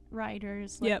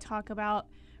screenwriters talk about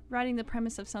writing the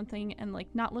premise of something and like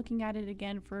not looking at it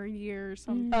again for a year or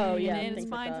something. Oh yeah, and it's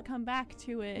fine to come back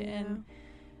to it,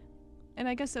 and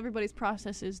I guess everybody's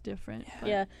process is different.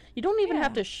 Yeah, you don't even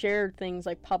have to share things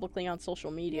like publicly on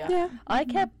social media. Yeah.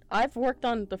 I've worked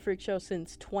on the Freak Show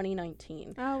since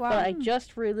 2019. Oh wow. But I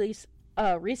just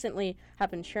recently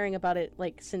have been sharing about it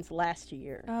since last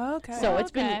year. Oh, okay. So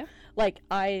it's been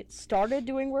I started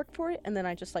doing work for it, and then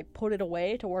I just put it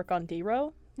away to work on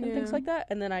D-Row and things like that,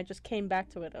 and then I just came back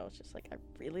to it. I was just I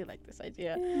really like this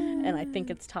idea, and I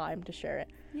think it's time to share it.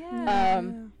 Yeah.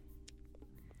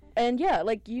 And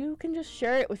you can just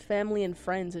share it with family and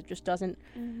friends. It just doesn't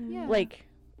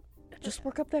just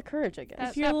work up that courage, I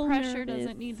guess. That pressure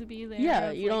doesn't need to be there.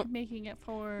 Yeah, of, you don't making it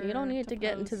for. You don't need to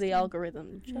get into the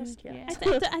algorithm just yet.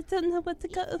 I don't know what to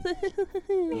go.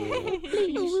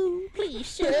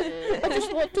 Please, I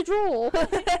just want to draw.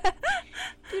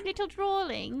 Do little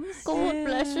drawings. God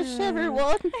bless us,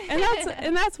 everyone.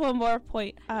 And that's one more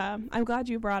point. I'm glad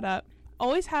you brought up.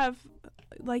 Always have.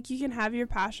 You can have your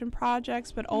passion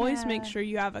projects, but always make sure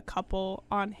you have a couple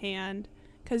on hand,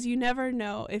 because you never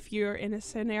know if you're in a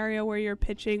scenario where you're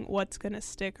pitching what's going to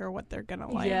stick or what they're going to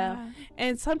like. Yeah.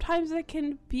 And sometimes it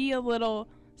can be a little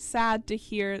sad to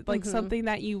hear, something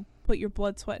that you put your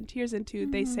blood, sweat, and tears into,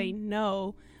 they say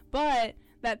no, but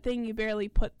that thing you barely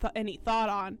put any thought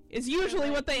on is usually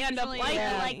what they end up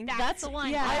liking. Yeah. That's the one.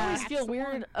 Yeah. I always feel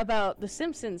weird about The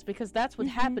Simpsons because that's what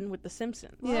happened with The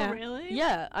Simpsons. Yeah. Oh, really?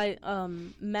 Yeah,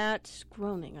 Matt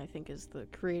Groening, I think, is the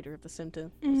creator of The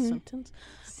Simpsons.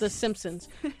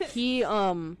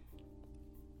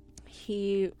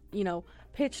 He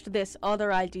pitched this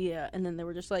other idea, and then they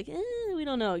were just we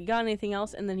don't know, you got anything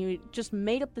else? And then he just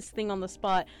made up this thing on the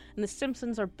spot, and The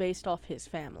Simpsons are based off his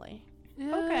family.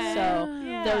 Okay. So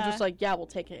they're just we'll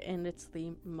take it, and it's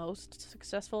the most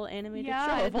successful animated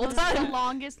show of all It's time. the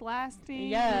longest lasting.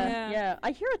 Yeah. I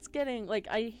hear it's getting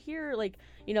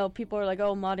people are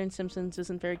oh, modern Simpsons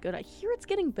isn't very good. I hear it's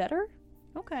getting better.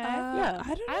 Okay. I don't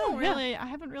know. I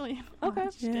haven't really Okay.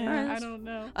 watched it. Yeah. I don't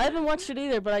know. I haven't watched it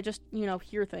either, but I just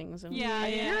hear things. And Yeah, I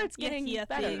yeah. hear it's getting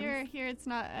better. Here it's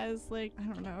not as I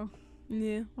don't know.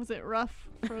 Yeah. Was it rough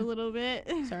for a little bit?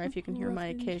 Sorry if you can hear my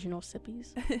occasional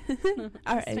sippies.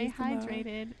 All right. Stay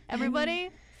hydrated. Everybody,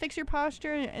 fix your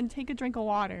posture and take a drink of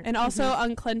water. And also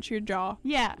unclench your jaw.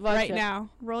 Yeah. Right now.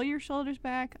 Roll your shoulders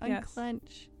back,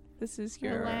 unclench, This is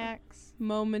your relax.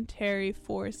 Momentary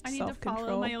forced I need self-control.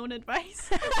 to follow my own advice.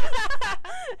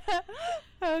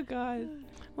 Oh, God.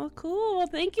 Well, cool. Well,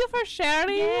 thank you for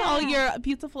sharing all your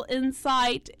beautiful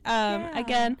insight.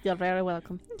 Again, You're very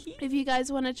welcome. if you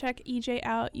guys want to check EJ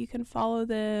out, you can follow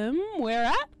them. Where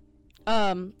at?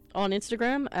 On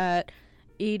Instagram at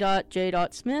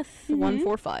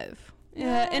e.j.smith145.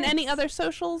 And any other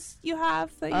socials you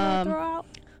have that you want to throw out?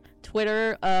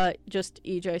 Twitter, just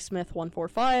EJ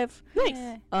Smith145.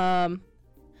 Nice.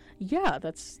 Yeah,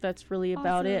 that's really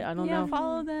about it. I don't know.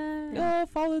 Follow them.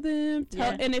 Follow them.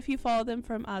 And if you follow them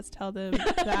from us, tell them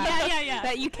that,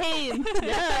 that you came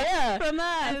from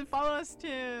us. And follow us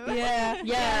too.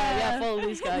 Yeah, follow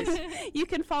these guys. You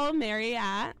can follow Mary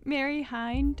at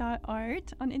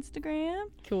maryhine.art on Instagram.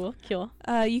 Cool.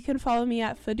 You can follow me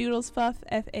at Fadoodlesfuff,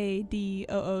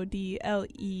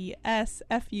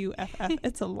 FADOODLESFUFF.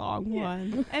 It's a long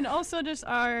one. And also just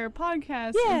our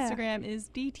podcast Instagram is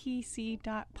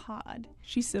dtc.pod.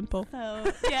 She's simple. So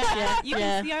you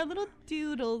can see our little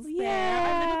doodles there,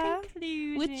 our little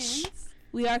conclusions. Which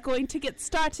we are going to get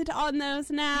started on those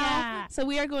now. Yeah. So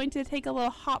we are going to take a little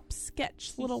hop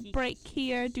sketch, little break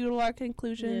here, doodle our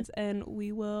conclusions, and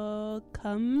we will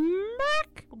come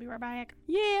back. We'll be right back.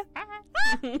 Yeah.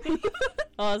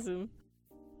 Awesome.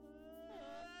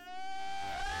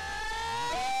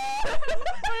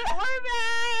 We're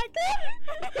back.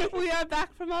 We are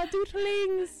back from our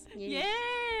doodlings. Yeah.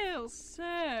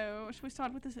 So, should we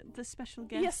start with the special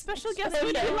guest? Yes, special guest.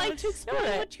 Would you like to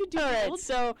explain what you do? All right.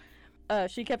 So,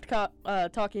 she kept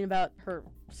talking about her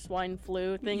swine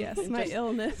flu thing. Yes, my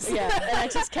illness. Yeah, and I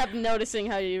just kept noticing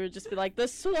how you would just be like, the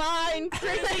swine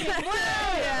crazy flu!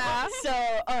 Yeah. So,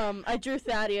 I drew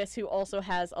Thaddeus, who also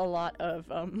has a lot of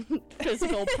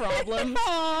physical problems,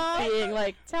 being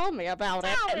like, tell me about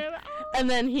it. And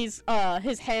then his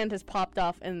hand has popped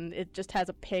off, and it just has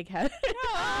a pig head.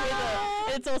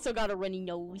 It's also got a runny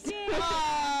nose. So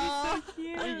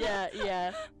cute.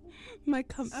 Yeah. My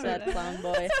comfort. Sad clown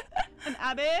boy. And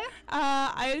Abby?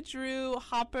 I drew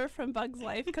Hopper from Bug's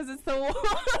Life because it's the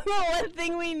one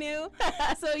thing we knew.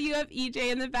 So you have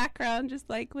EJ in the background, just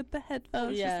like with the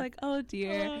headphones, just like, oh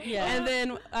dear. Yeah. And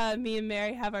then me and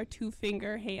Mary have our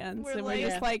 2-finger hands, and we're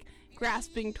just like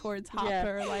grasping towards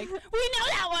Hopper, like, we know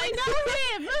that one, know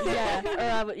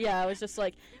him. I was just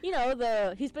like,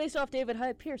 he's based off David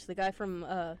Hyde Pierce, the guy from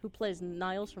who plays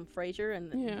Niles from Frasier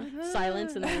and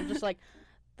Silence, and then I'm just like,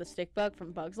 the stick bug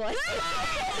from Bug's Life.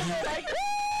 Like,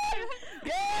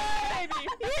 yeah, baby,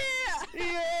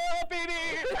 yeah, baby.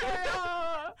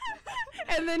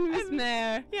 And then Miss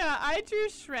Mare. Yeah, I drew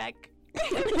Shrek.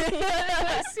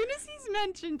 As soon as he's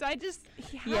mentioned,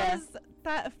 he has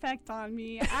that effect on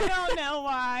me. I don't know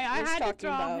why. I had to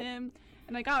draw him,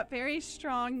 and I got very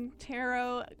strong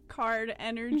tarot card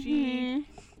energy.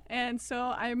 And so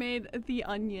I made the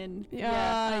onion.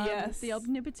 Yes. The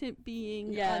omnipotent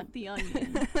being, the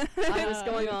onion. I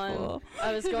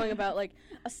was going about, like,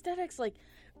 aesthetics, like,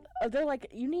 they're like,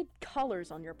 you need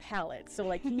colors on your palette. So,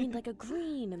 like, you need, like, a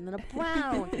green and then a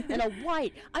brown and a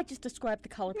white. I just described the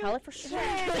color palette for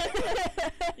Shrek.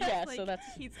 Like, so that's...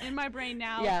 He's in my brain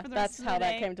now. Yeah, for the that's rest how of the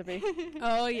that day. came to be.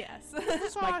 Oh, yes.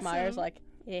 Mike awesome. Myers, like,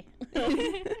 Hello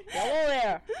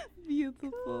there.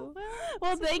 Beautiful.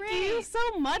 Well, thank you so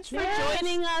much for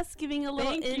joining us, giving a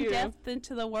little in-depth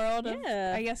into the world of,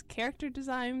 I guess, character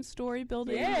design, story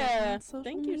building. Yeah.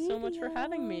 Thank you so much for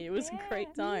having me. It was a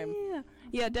great time.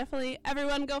 Yeah, definitely.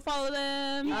 Everyone go follow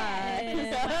them.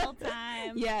 Well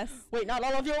time. Yes. Wait, not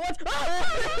all of you at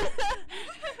once.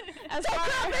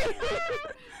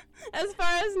 As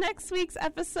far as next week's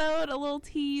episode, a little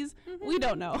tease, we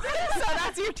don't know. So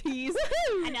that's your tease.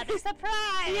 Another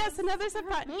surprise. Yes, another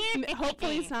surprise.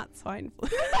 Hopefully it's not swine flu.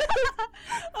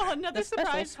 Another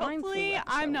surprise. Hopefully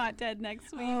I'm not dead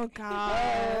next week. Oh, God.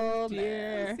 Oh,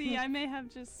 dear. See, I may have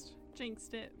just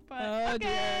jinxed it, but dear.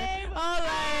 All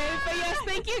right. But yes,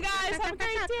 thank you guys. Have a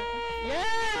great day. Yeah,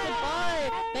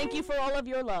 goodbye. Thank you for all of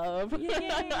your love.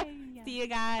 Yay. See you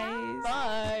guys.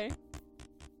 Bye.